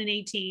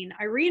 2018.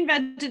 I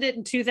reinvented it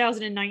in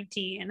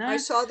 2019. I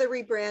saw the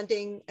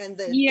rebranding and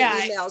the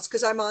emails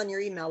because I'm on your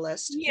email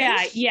list.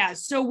 Yeah.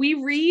 So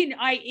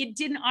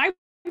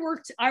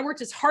I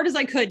worked as hard as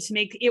I could to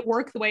make it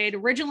work the way I'd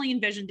originally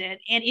envisioned it,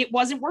 and it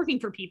wasn't working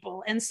for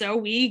people. And so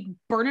we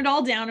burn it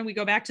all down and we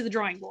go back to the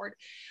drawing board.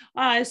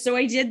 So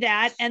I did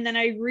that. And then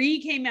I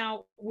came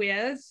out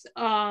with,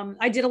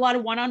 I did a lot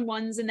of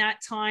one-on-ones in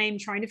that time,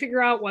 trying to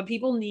figure out what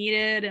people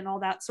needed and all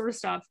that sort of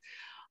stuff.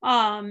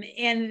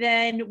 And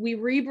then we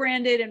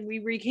rebranded and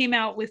we came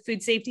out with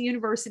Food Safety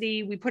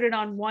University. We put it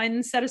on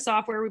one set of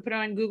software. We put it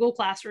on Google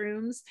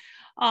Classrooms.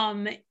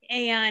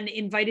 And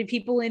invited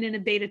people in a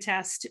beta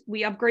test.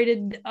 We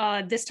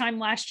upgraded this time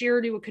last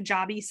year to a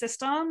Kajabi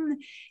system,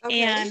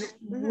 and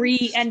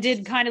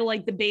did kind of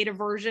like the beta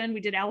version.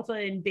 We did alpha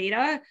and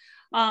beta,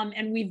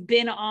 and we've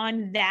been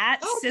on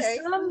that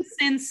system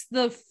since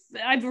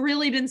I've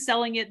really been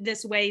selling it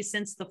this way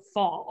since the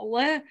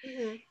fall.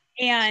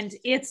 And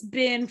it's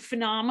been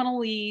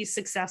phenomenally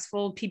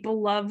successful.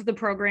 People love the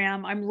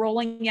program. I'm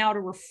rolling out a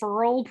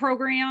referral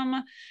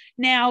program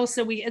now.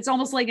 So it's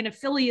almost like an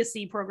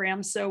affiliacy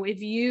program. So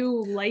if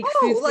you like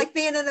like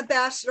being an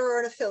ambassador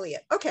or an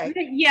affiliate. Okay.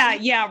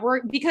 Yeah.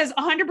 Because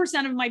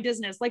 100% of my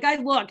business, like I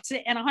looked,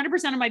 and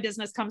 100% of my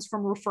business comes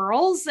from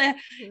referrals.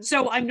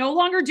 So I'm no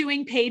longer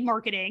doing paid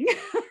marketing.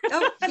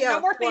 Oh, yeah.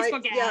 No more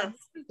Facebook ads.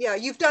 Yeah.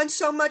 You've done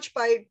so much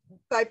by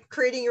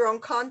creating your own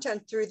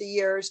content through the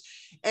years.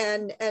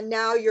 And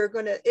now you're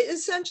going to,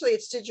 essentially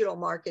it's digital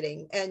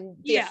marketing, and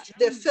the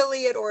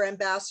affiliate or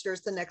ambassador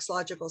is the next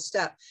logical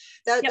step.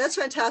 That's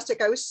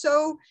fantastic. I was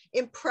so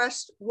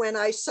impressed when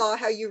I saw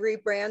how you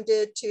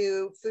rebranded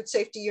to Food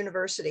Safety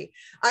University.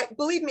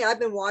 Believe me, I've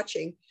been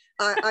watching.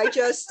 I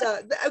just,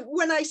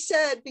 when I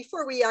said,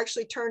 before we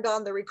actually turned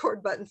on the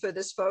record button for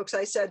this, folks,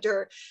 I said to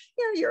her,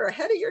 you're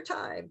ahead of your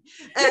time.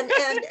 And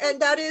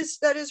that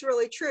is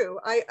really true.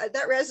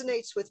 That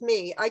resonates with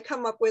me. I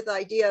come up with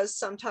ideas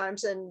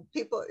sometimes, and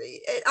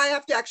I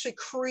have to actually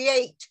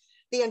create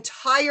the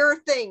entire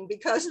thing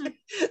because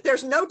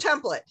there's no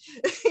template,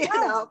 you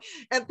know,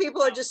 and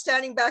people are just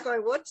standing back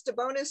going, what's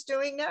DeBonis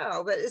doing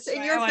now? But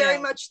and you're very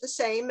much the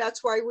same.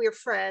 That's why we're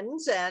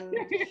friends. And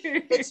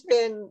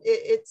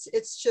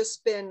it's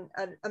just been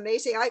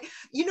amazing.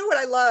 You know what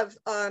I love?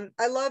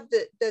 I love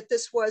that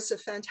this was a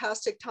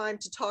fantastic time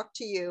to talk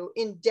to you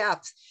in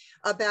depth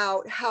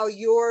about how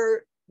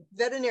your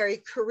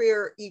veterinary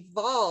career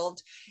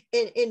evolved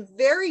in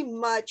very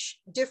much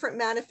different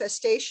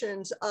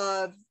manifestations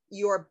of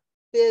your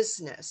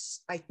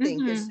business, I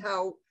think is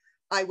how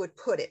I would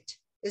put it.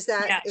 Is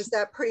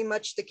that pretty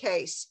much the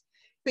case?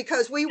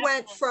 Because we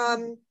went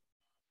from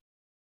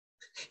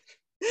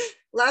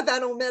lab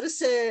animal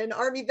medicine,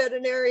 Army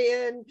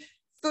veterinarian,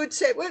 food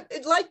safety,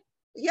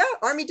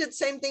 Army did the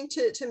same thing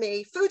to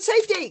me, food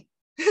safety.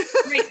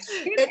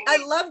 I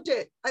loved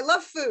it. I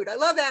love food. I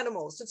love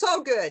animals. It's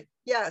all good.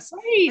 Yes.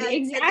 Right,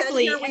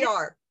 exactly. And here we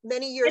are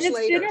many years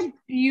later. It's been a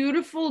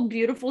beautiful,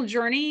 beautiful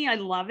journey. I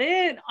love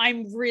it.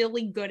 I'm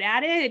really good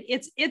at it.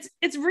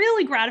 It's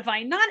really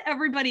gratifying. Not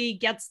everybody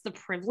gets the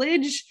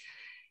privilege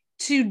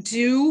to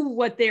do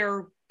what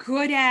they're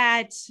good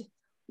at,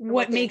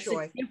 what makes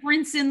a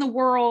difference in the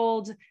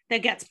world,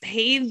 that gets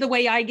paid the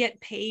way I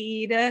get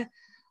paid.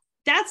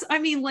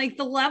 Like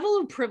the level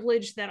of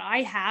privilege that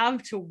I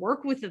have to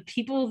work with the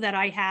people that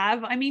I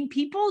have. I mean,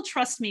 people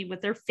trust me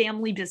with their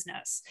family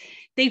business.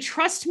 They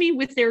trust me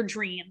with their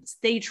dreams.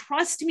 They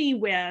trust me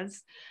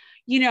with,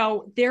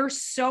 they're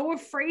so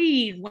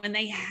afraid when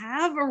they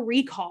have a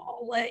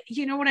recall,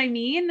 you know what I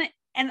mean?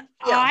 And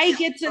I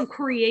get to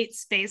create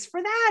space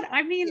for that.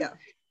 I mean,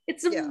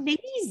 it's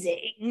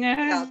amazing.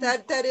 Yeah,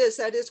 that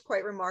is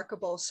quite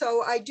remarkable.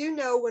 So I do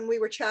know when we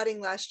were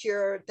chatting last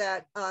year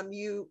that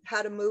you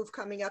had a move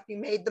coming up. You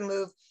made the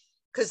move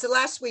because the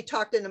last we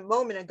talked in a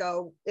moment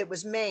ago, it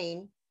was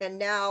Maine, and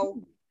now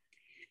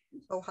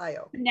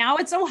Ohio. Now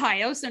it's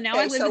Ohio. So now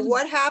I live. So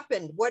what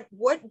happened? What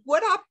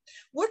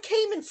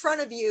came in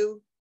front of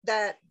you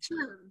that?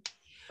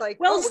 Like,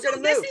 well, so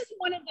this is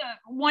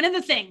one of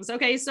the things.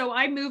 Okay, so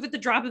I move at the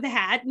drop of the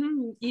hat,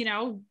 and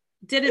I've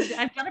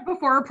done it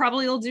before,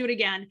 probably will do it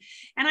again.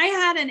 And I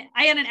had an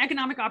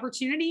economic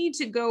opportunity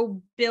to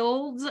go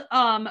build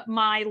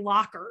my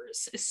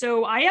lockers.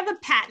 So I have a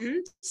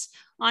patent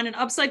on an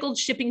upcycled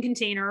shipping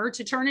container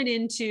to turn it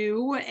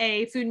into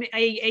a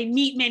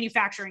meat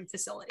manufacturing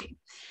facility.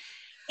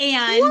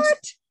 And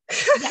what?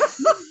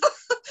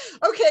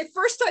 Okay,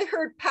 first I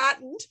heard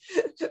patent.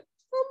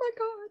 Oh my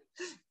God.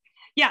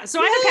 Yeah,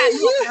 so I have a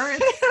patent over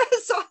there.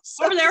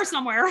 Over there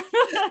somewhere.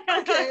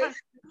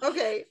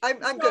 Okay,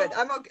 I'm good.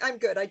 I'm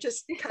good. I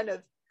just kind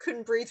of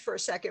couldn't breathe for a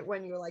second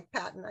when you were like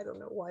patent. I don't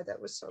know why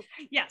that was so.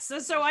 Yeah,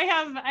 so I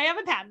have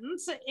a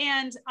patent,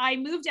 and I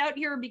moved out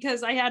here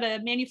because I had a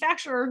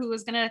manufacturer who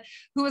was gonna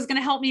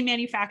help me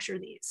manufacture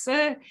these,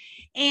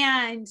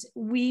 and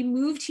we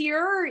moved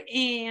here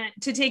and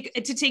to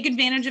take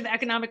advantage of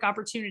economic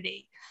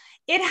opportunity.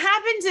 It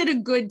happened at a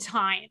good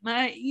time.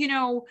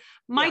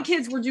 My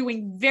kids were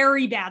doing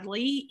very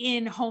badly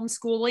in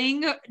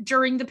homeschooling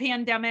during the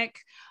pandemic.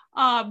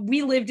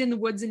 We lived in the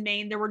woods in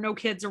Maine. There were no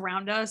kids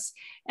around us.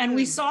 And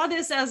we saw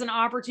this as an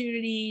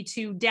opportunity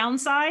to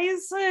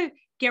downsize,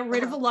 get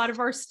rid of a lot of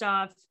our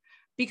stuff,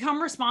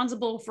 become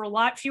responsible for a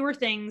lot fewer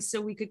things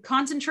so we could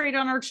concentrate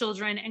on our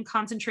children and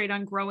concentrate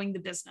on growing the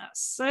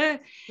business.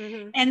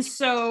 And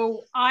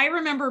so I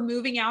remember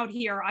moving out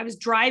here. I was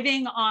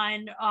driving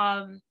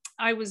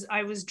I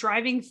was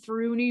driving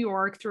through New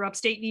York, through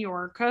upstate New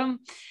York,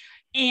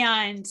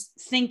 and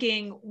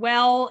thinking,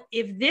 well,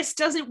 if this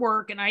doesn't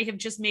work and I have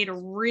just made a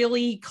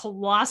really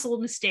colossal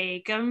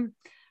mistake,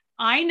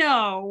 I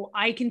know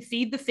I can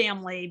feed the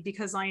family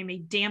because I am a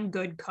damn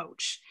good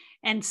coach,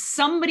 and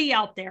somebody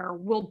out there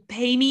will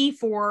pay me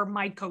for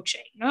my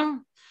coaching.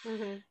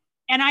 And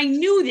I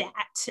knew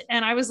that.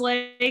 And I was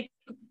like,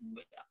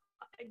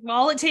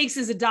 all it takes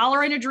is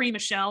 $1 and a dream,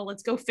 Michele.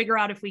 Let's go figure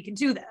out if we can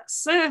do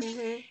this.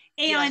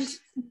 And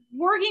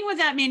working with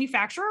that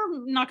manufacturer,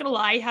 I'm not going to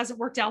lie, hasn't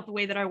worked out the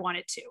way that I want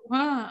it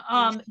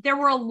to. There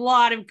were a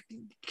lot of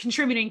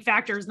contributing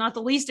factors, not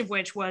the least of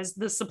which was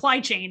the supply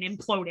chain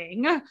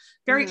imploding.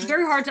 Very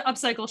hard to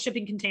upcycle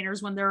shipping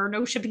containers when there are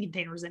no shipping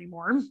containers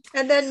anymore.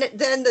 And then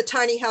the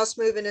tiny house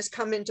movement has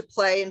come into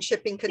play, and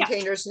shipping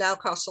containers now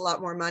cost a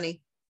lot more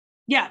money.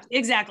 Yeah,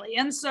 exactly.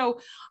 And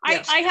so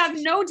I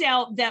have no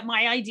doubt that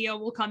my idea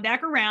will come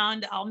back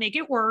around. I'll make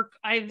it work.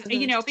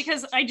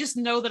 Because I just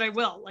know that I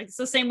will. Like, it's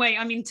the same way.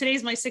 I mean,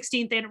 today's my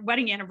 16th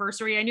wedding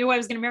anniversary. I knew I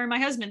was going to marry my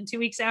husband 2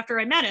 weeks after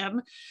I met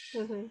him.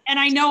 And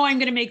I know I'm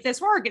going to make this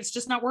work. It's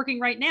just not working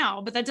right now,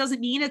 but that doesn't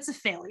mean it's a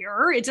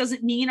failure. It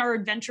doesn't mean our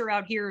adventure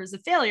out here is a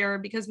failure,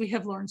 because we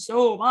have learned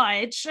so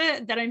much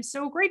that I'm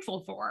so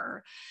grateful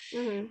for.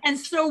 And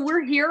so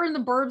we're here in the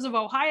burbs of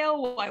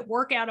Ohio. I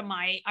work out of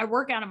my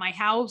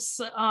house.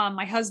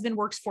 My husband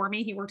works for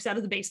me. He works out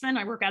of the basement.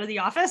 I work out of the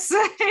office,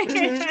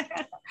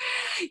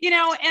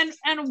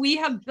 and we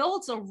have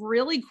built a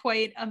really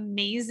quite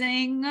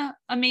amazing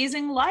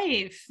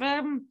life.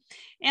 And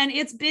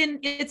it's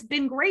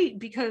been great,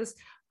 because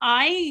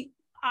I'm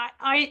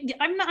not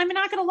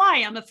going to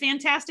lie. I'm a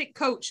fantastic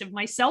coach of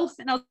myself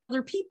and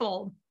other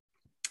people.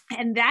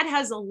 And that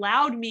has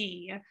allowed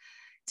me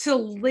to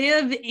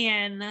live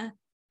in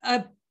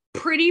a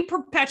pretty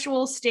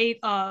perpetual state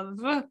of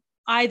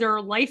either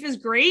life is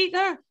great,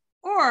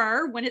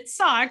 or when it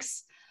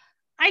sucks,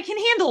 I can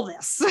handle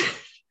this.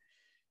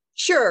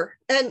 Sure.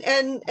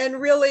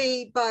 And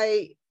really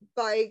by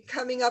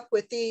coming up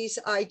with these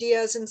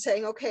ideas and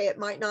saying, okay, it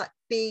might not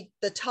be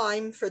the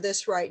time for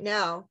this right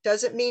now,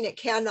 doesn't mean it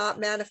cannot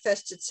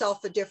manifest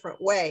itself a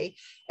different way.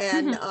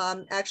 And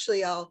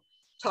actually, I'll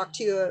talk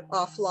to you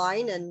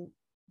offline and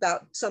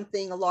about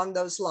something along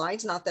those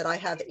lines. Not that I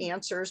have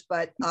answers,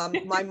 but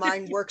my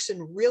mind works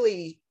in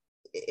really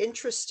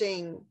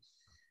interesting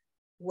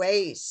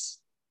ways.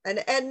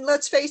 And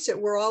let's face it,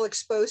 we're all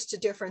exposed to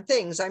different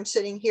things. I'm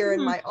sitting here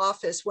in my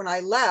office. When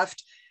I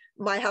left,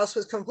 my house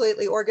was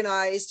completely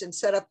organized and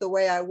set up the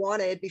way I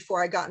wanted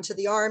before I got into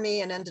the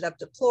Army, and ended up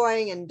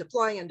deploying and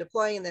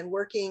then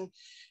working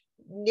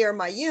near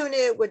my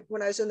unit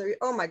when I was in the,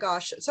 oh my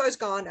gosh. So I was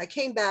gone. I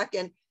came back,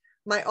 and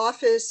my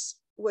office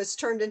was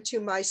turned into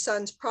my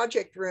son's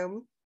project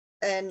room.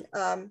 And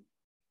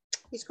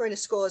he's going to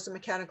school as a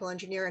mechanical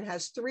engineer and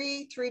has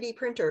 3 3D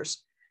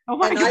printers. Oh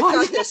my God. I've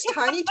got this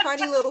tiny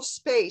little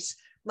space.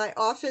 My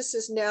office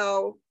is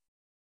now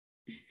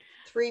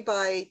 3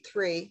 by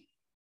 3.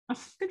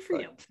 Oh, good for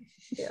you.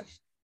 Yeah.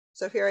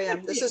 So here I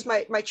am. This is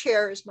my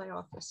chair is my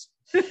office.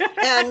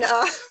 And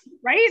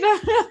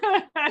right.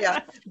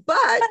 Yeah.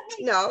 But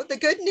no, the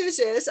good news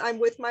is I'm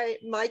with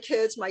my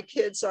kids. My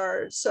kids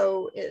are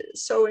so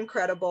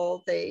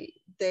incredible.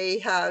 They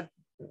have,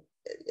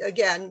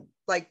 again,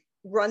 like,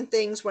 run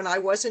things when I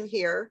wasn't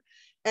here.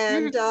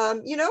 And,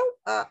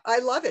 I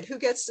love it. Who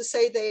gets to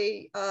say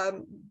they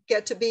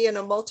get to be in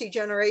a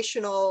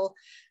multi-generational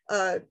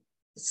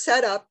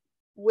setup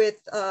with,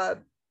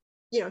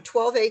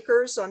 12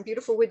 acres on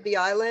beautiful Whidbey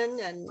Island.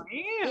 And,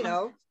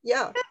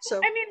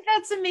 So, I mean,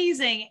 that's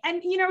amazing.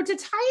 And, to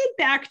tie it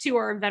back to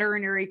our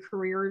veterinary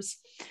careers,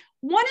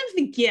 one of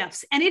the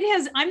gifts, and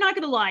I'm not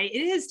going to lie,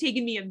 it has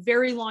taken me a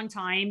very long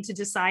time to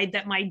decide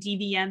that my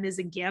DVM is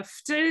a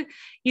gift.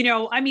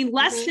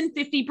 Less than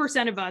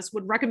 50% of us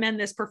would recommend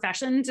this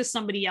profession to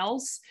somebody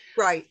else.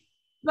 Right.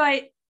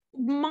 But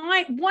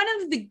one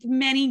of the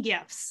many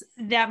gifts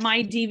that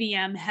my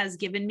DVM has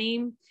given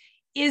me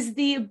is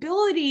the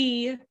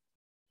ability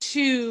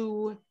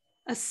to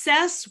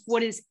assess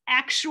what is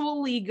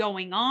actually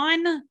going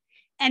on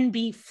and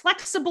be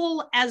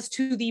flexible as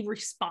to the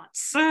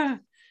response.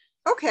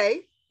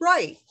 Okay,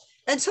 right.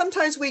 And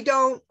sometimes we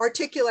don't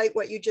articulate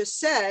what you just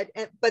said,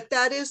 but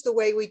that is the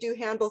way we do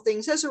handle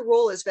things as a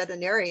role as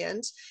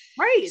veterinarians.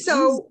 Right.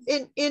 So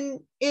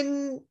in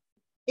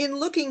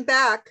looking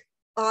back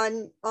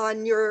on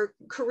your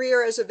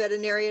career as a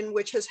veterinarian,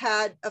 which has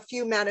had a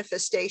few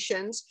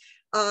manifestations,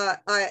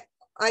 I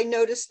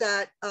noticed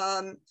that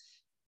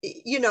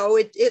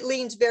it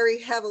leans very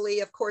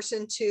heavily, of course,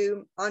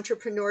 into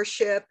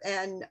entrepreneurship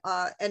and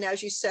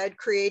as you said,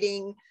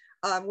 creating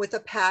with a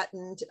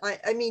patent.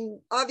 I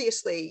mean,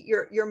 obviously,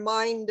 your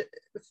mind,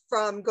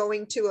 from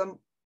going to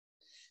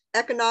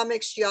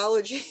economics,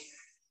 geology,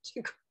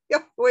 to go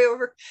way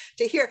over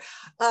to here,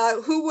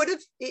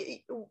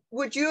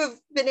 would you have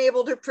been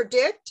able to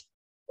predict?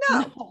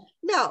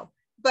 No.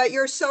 But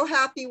you're so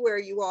happy where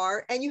you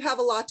are, and you have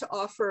a lot to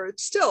offer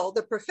still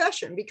the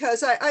profession,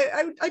 because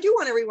I do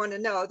want everyone to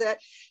know that,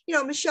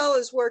 Michele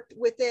has worked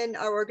within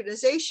our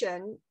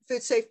organization,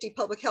 Food Safety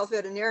Public Health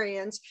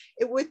Veterinarians,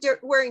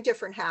 wearing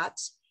different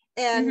hats.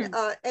 And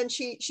and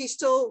she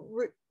still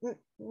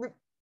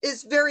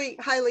is very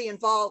highly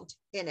involved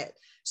in it.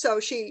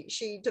 So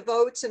she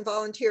devotes and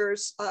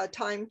volunteers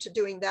time to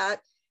doing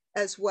that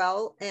as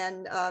well.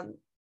 And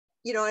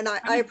and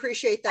I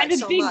appreciate that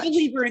so much. I'm a big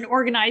believer in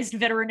organized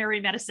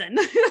veterinary medicine.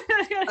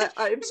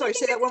 I'm sorry,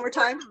 say that one more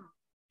time.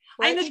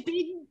 What?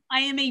 I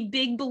am a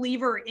big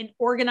believer in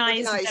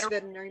organized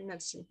veterinary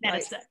medicine.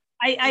 Right.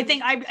 I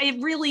think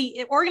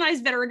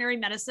organized veterinary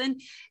medicine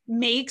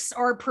makes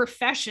our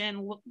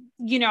profession,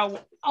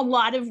 a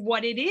lot of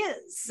what it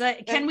is.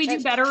 Can we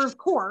do better? Of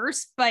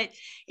course, but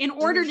in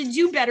order to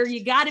do better,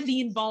 you got to be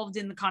involved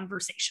in the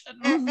conversation.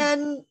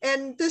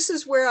 And this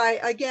is where I,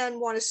 again,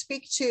 want to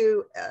speak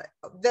to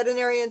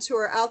veterinarians who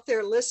are out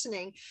there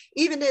listening.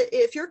 Even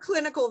if you're a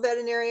clinical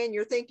veterinarian,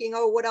 you're thinking,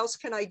 oh, what else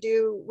can I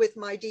do with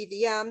my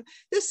DVM?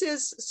 This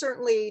is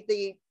certainly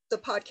the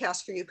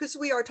podcast for you, because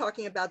we are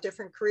talking about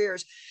different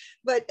careers.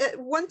 But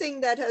one thing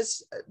that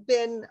has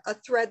been a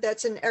thread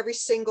that's in every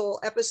single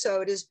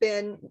episode has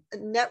been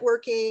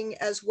networking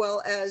as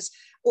well as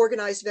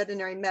organized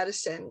veterinary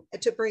medicine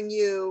to bring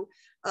you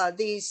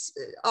these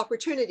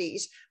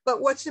opportunities. But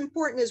what's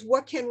important is,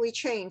 what can we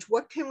change?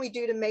 What can we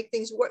do to make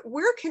things,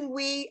 where can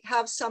we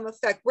have some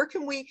effect? Where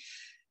can we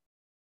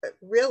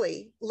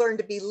really learn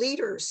to be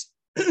leaders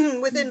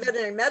within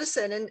veterinary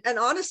medicine? And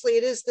honestly,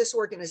 it is this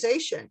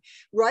organization.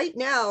 Right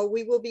now,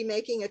 we will be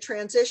making a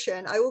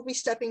transition. I will be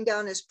stepping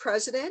down as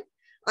president.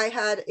 I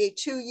had a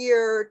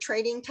 2-year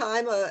training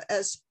time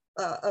as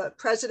a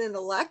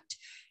president-elect,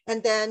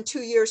 and then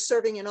 2 years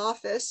serving in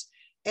office.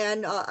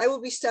 And I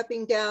will be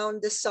stepping down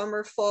this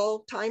summer,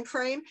 fall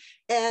timeframe.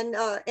 And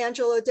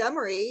Angela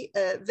Demery,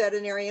 a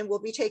veterinarian,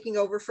 will be taking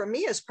over from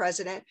me as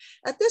president.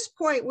 At this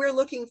point, we're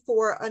looking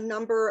for we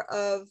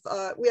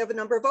have a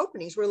number of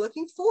openings. We're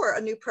looking for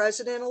a new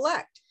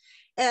president-elect.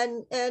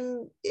 And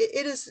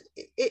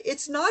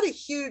it's not a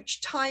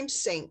huge time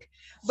sink,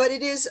 but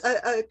it is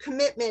a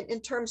commitment in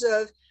terms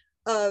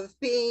of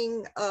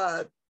being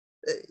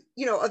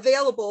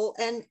available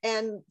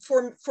and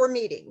for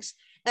meetings.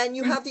 And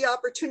you have the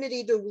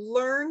opportunity to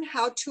learn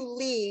how to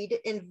lead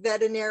in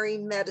veterinary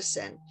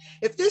medicine.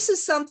 If this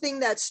is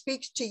something that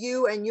speaks to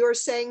you and you're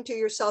saying to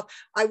yourself,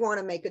 I want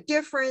to make a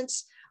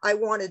difference, I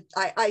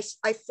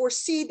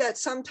foresee that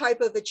some type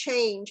of a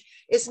change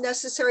is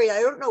necessary, I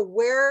don't know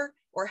where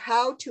or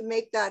how to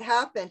make that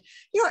happen,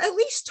 at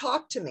least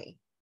talk to me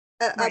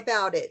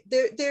about it.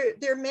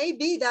 There may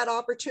be that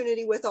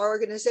opportunity with our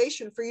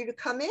organization for you to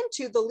come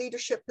into the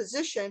leadership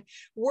position,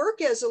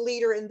 work as a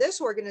leader in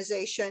this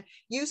organization,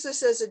 use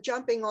this as a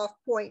jumping off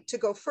point to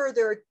go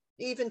further,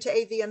 even to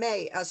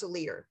AVMA as a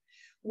leader,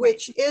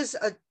 which is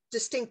a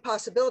distinct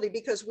possibility,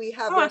 because we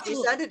have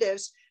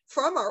representatives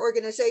from our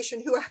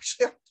organization who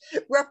actually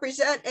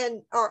represent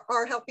and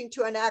are helping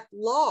to enact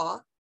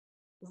law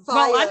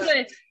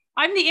via...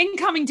 I'm the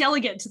incoming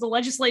delegate to the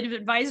Legislative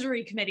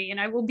Advisory Committee, and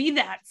I will be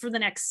that for the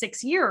next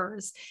 6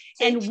 years.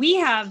 And we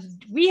have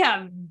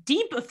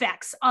deep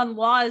effects on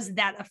laws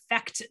that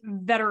affect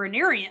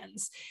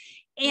veterinarians.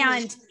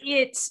 And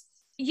it's,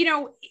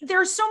 there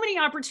are so many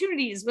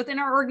opportunities within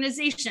our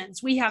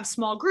organizations. We have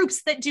small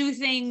groups that do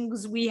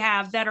things. We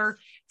have that are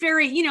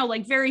very,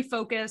 very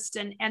focused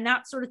and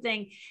that sort of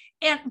thing.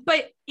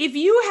 But if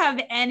you have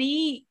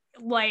any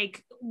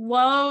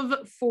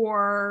love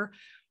for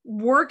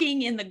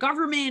working in the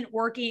government,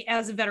 working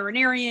as a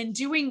veterinarian,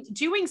 doing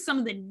some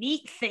of the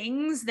neat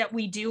things that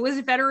we do as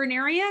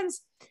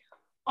veterinarians,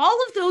 all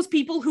of those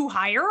people who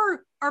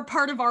hire are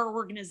part of our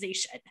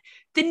organization.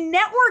 The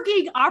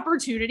networking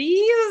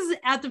opportunities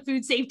at the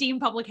food safety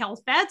and public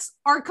health vets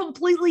are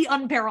completely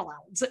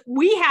unparalleled.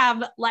 We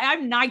have,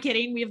 I'm not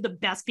kidding, we have the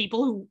best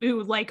people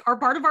who are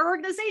part of our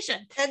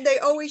organization. And they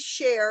always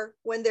share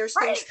when there's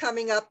things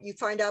coming up, you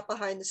find out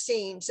behind the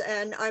scenes.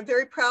 And I'm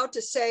very proud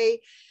to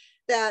say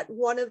that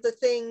one of the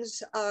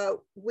things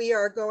we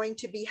are going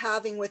to be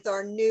having with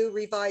our new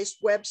revised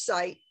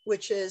website,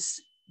 which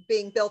is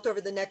being built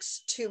over the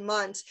next 2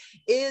 months,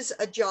 is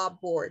a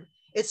job board.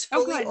 It's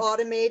fully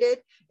automated.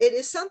 It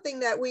is something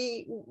that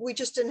we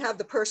just didn't have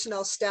the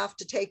personnel staff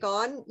to take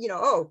on,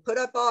 put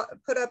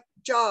up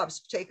jobs,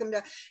 take them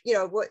to,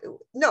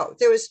 no,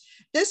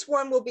 this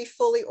one will be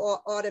fully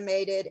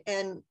automated.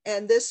 And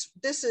this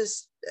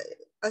is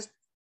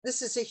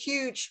a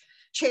huge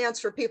chance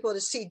for people to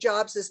see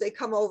jobs as they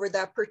come over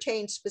that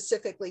pertain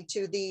specifically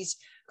to these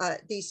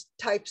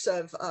types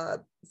of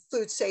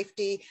food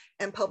safety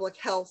and public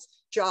health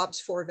jobs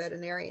for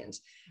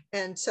veterinarians.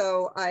 And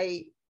so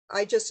I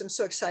just am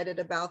so excited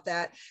about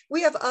that.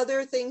 We have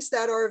other things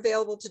that are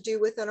available to do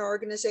within our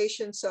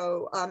organization.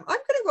 So I'm going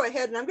to go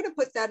ahead and I'm going to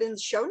put that in the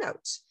show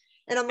notes.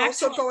 And I'm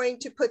also going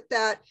to put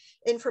that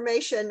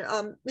information.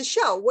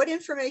 Michele, what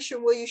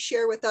information will you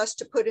share with us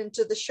to put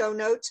into the show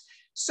notes?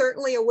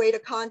 Certainly a way to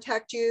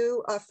contact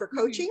you for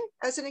coaching,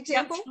 as an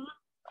example.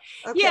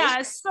 Okay.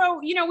 Yeah. So,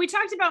 we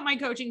talked about my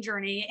coaching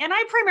journey, and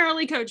I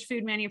primarily coach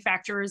food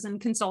manufacturers and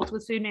consult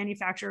with food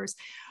manufacturers,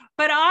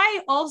 but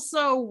I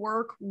also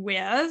work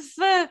with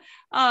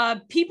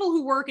people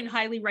who work in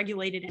highly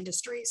regulated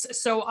industries.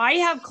 So I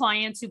have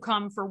clients who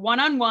come for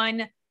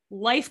one-on-one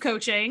life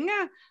coaching,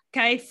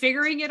 okay,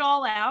 figuring it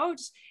all out.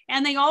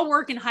 And they all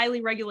work in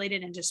highly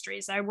regulated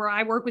industries. I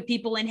work with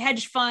people in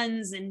hedge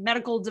funds, in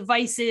medical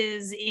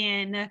devices,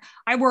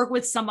 I work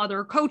with some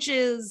other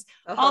coaches,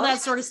 all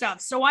that sort of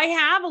stuff. So I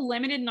have a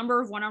limited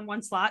number of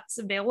one-on-one slots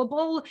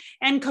available,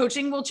 and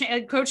coaching will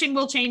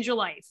change your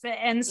life.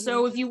 And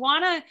so if you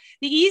want to,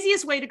 the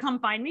easiest way to come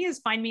find me is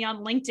find me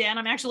on LinkedIn.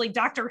 I'm actually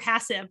Dr.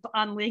 Hassip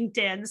on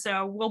LinkedIn.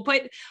 So we'll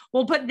put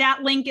that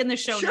link in the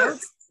show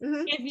notes.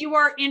 If you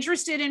are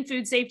interested in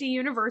Food Safety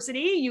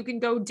University, you can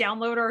go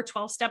download our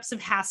 12 Steps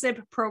of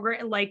HACCP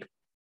program,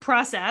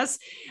 process.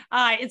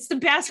 It's the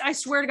best. I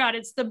swear to God,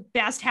 it's the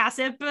best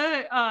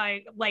HACCP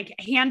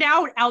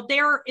handout out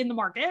there in the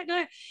market.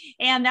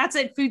 And that's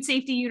at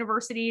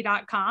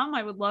foodsafetyuniversity.com.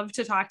 I would love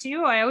to talk to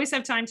you. I always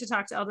have time to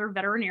talk to other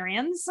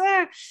veterinarians.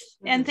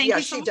 And thank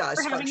you so much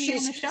for having me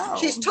on the show.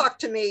 She's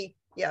talked to me.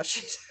 Yeah,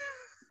 she's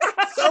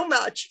so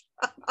much.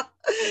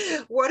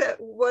 What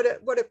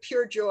a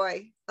pure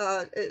joy.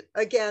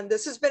 Again,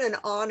 this has been an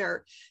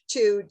honor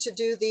to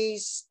do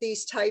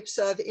these types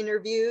of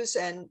interviews,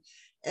 and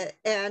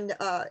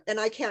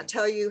I can't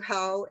tell you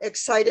how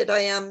excited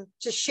I am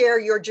to share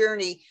your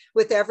journey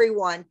with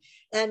everyone.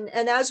 And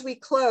as we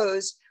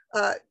close,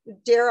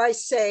 dare I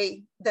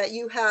say that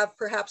you have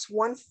perhaps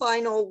one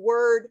final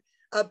word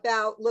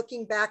about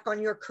looking back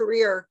on your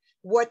career.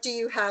 What do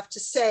you have to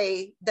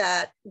say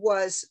that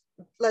was,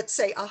 let's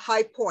say, a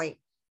high point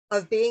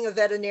of being a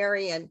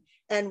veterinarian,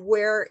 and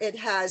where it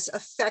has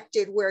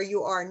affected where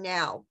you are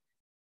now?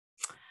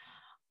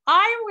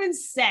 I would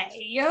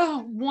say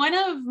one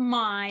of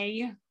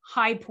my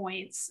high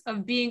points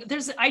of being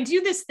I do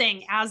this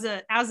thing as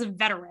a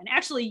veteran.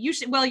 Actually, you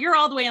should, well, you're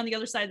all the way on the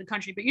other side of the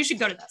country, but you should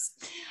go to this.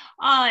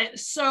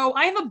 So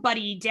I have a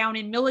buddy down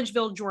in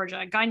Milledgeville,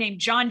 Georgia, a guy named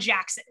John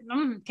Jackson.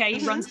 Okay.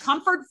 He runs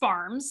Comfort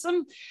Farms.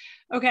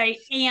 Okay.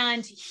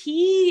 And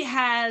he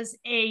has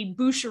a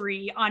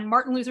boucherie on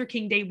Martin Luther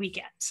King Day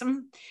weekend.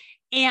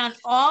 And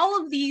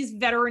all of these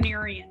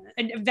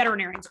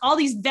veterinarians, all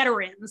these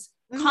veterans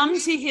come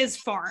to his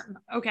farm.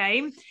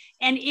 Okay.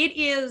 And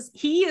he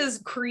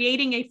is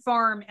creating a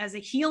farm as a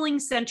healing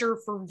center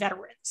for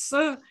veterans.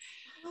 So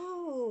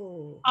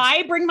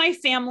I bring my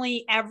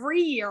family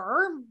every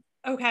year.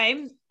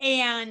 Okay.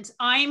 And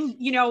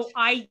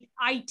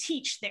I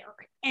teach there.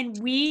 And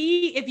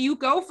if you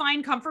go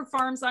find Comfort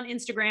Farms on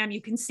Instagram,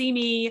 you can see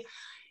me.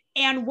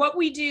 And what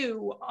we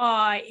do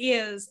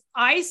is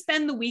I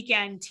spend the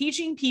weekend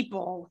teaching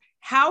people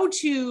how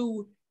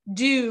to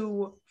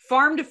do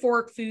farm to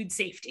fork food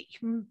safety.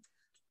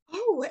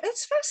 Oh,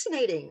 that's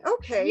fascinating.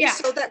 Okay. Yeah.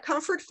 So that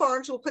Comfort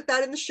Farms, we'll put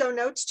that in the show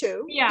notes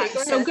too. Yeah.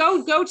 Okay, so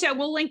go to,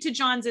 we'll link to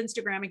John's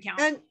Instagram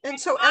account. And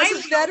so as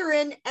a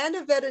veteran and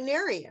a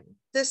veterinarian,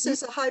 this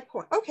is a high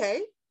point.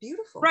 Okay.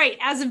 Beautiful. Right.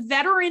 As a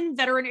veteran,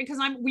 because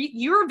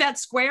you're a vet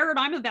squared,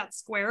 I'm a vet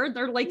squared.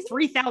 There are like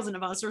 3,000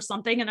 of us or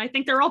something. And I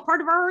think they're all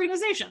part of our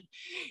organization.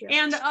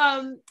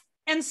 Yeah.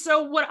 And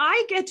so what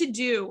I get to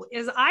do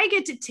is I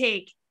get to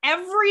take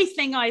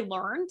everything I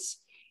learned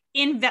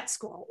in vet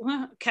school.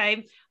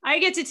 Okay. I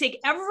get to take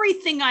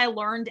everything I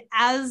learned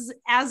as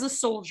a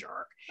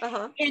soldier,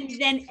 and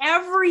then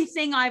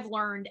everything I've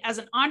learned as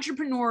an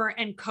entrepreneur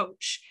and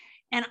coach.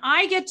 And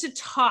I get to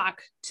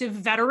talk to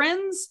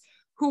veterans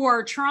who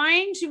are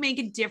trying to make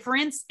a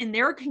difference in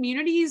their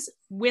communities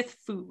with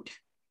food.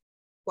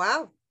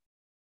 Wow.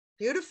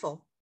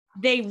 Beautiful.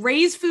 They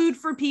raise food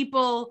for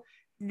people.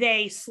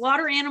 They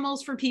slaughter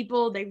animals for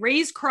people. They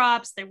raise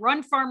crops. They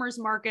run farmers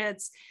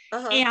markets.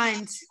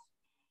 And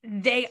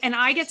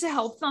I get to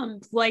help them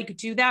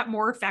do that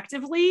more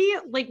effectively.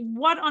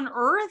 What on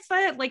earth?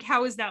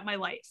 How is that my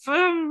life?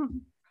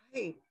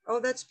 Right. Oh,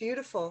 that's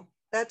beautiful.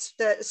 That's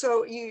that.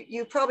 So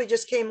you probably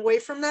just came away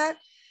from that.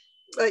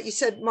 You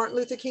said Martin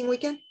Luther King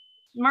weekend?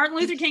 Martin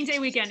Luther King Day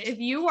weekend. If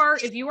you are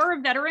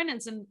a veteran,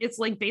 it's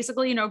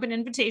basically an open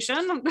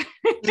invitation.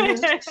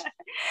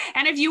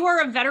 And if you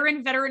are a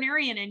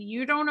veterinarian and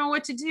you don't know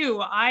what to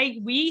do,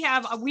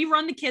 we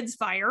run the kids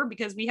fire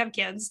because we have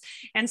kids.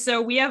 And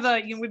so we have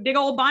a big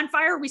old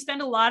bonfire. I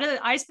spend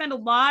a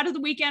lot of the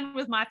weekend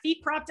with my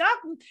feet propped up,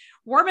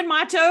 warming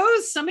my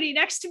toes, somebody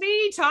next to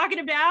me talking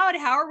about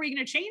how are we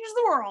going to change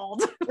the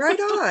world. Right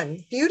on.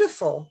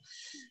 Beautiful.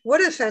 What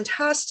a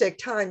fantastic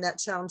time that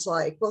sounds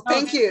like. Well,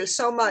 thank you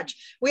so much.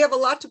 We have a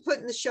lot to put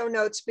in the show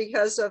notes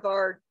because of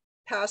our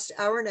past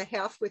hour and a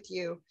half with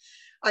you.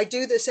 I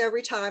do this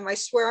every time. I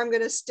swear I'm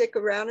going to stick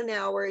around an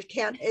hour.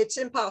 It's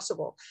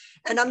impossible.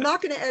 And I'm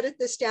not going to edit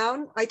this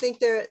down. I think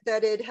that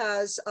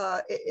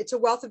it's a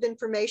wealth of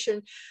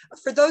information.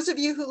 For those of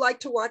you who like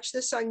to watch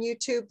this on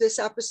YouTube, this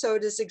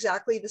episode is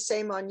exactly the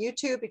same on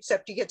YouTube,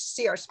 except you get to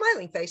see our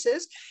smiling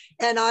faces.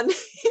 And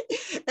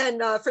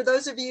for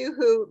those of you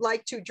who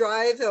like to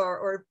drive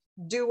or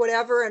do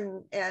whatever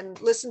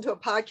and listen to a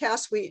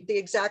podcast, the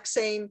exact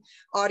same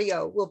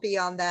audio will be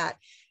on that.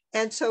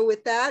 And so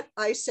with that,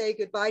 I say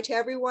goodbye to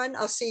everyone.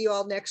 I'll see you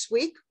all next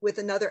week with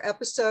another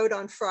episode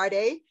on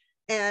Friday.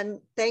 And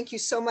thank you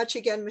so much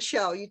again,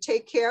 Michele. You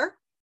take care,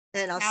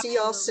 and I'll see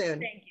you all soon.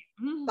 Thank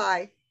you.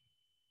 Bye.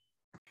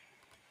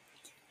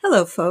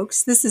 Hello,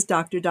 folks. This is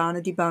Dr.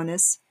 Donna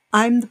DeBonis.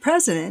 I'm the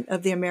president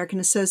of the American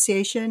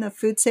Association of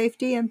Food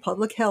Safety and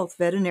Public Health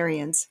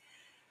Veterinarians.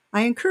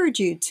 I encourage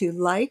you to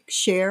like,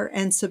 share,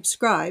 and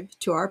subscribe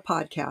to our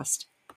podcast.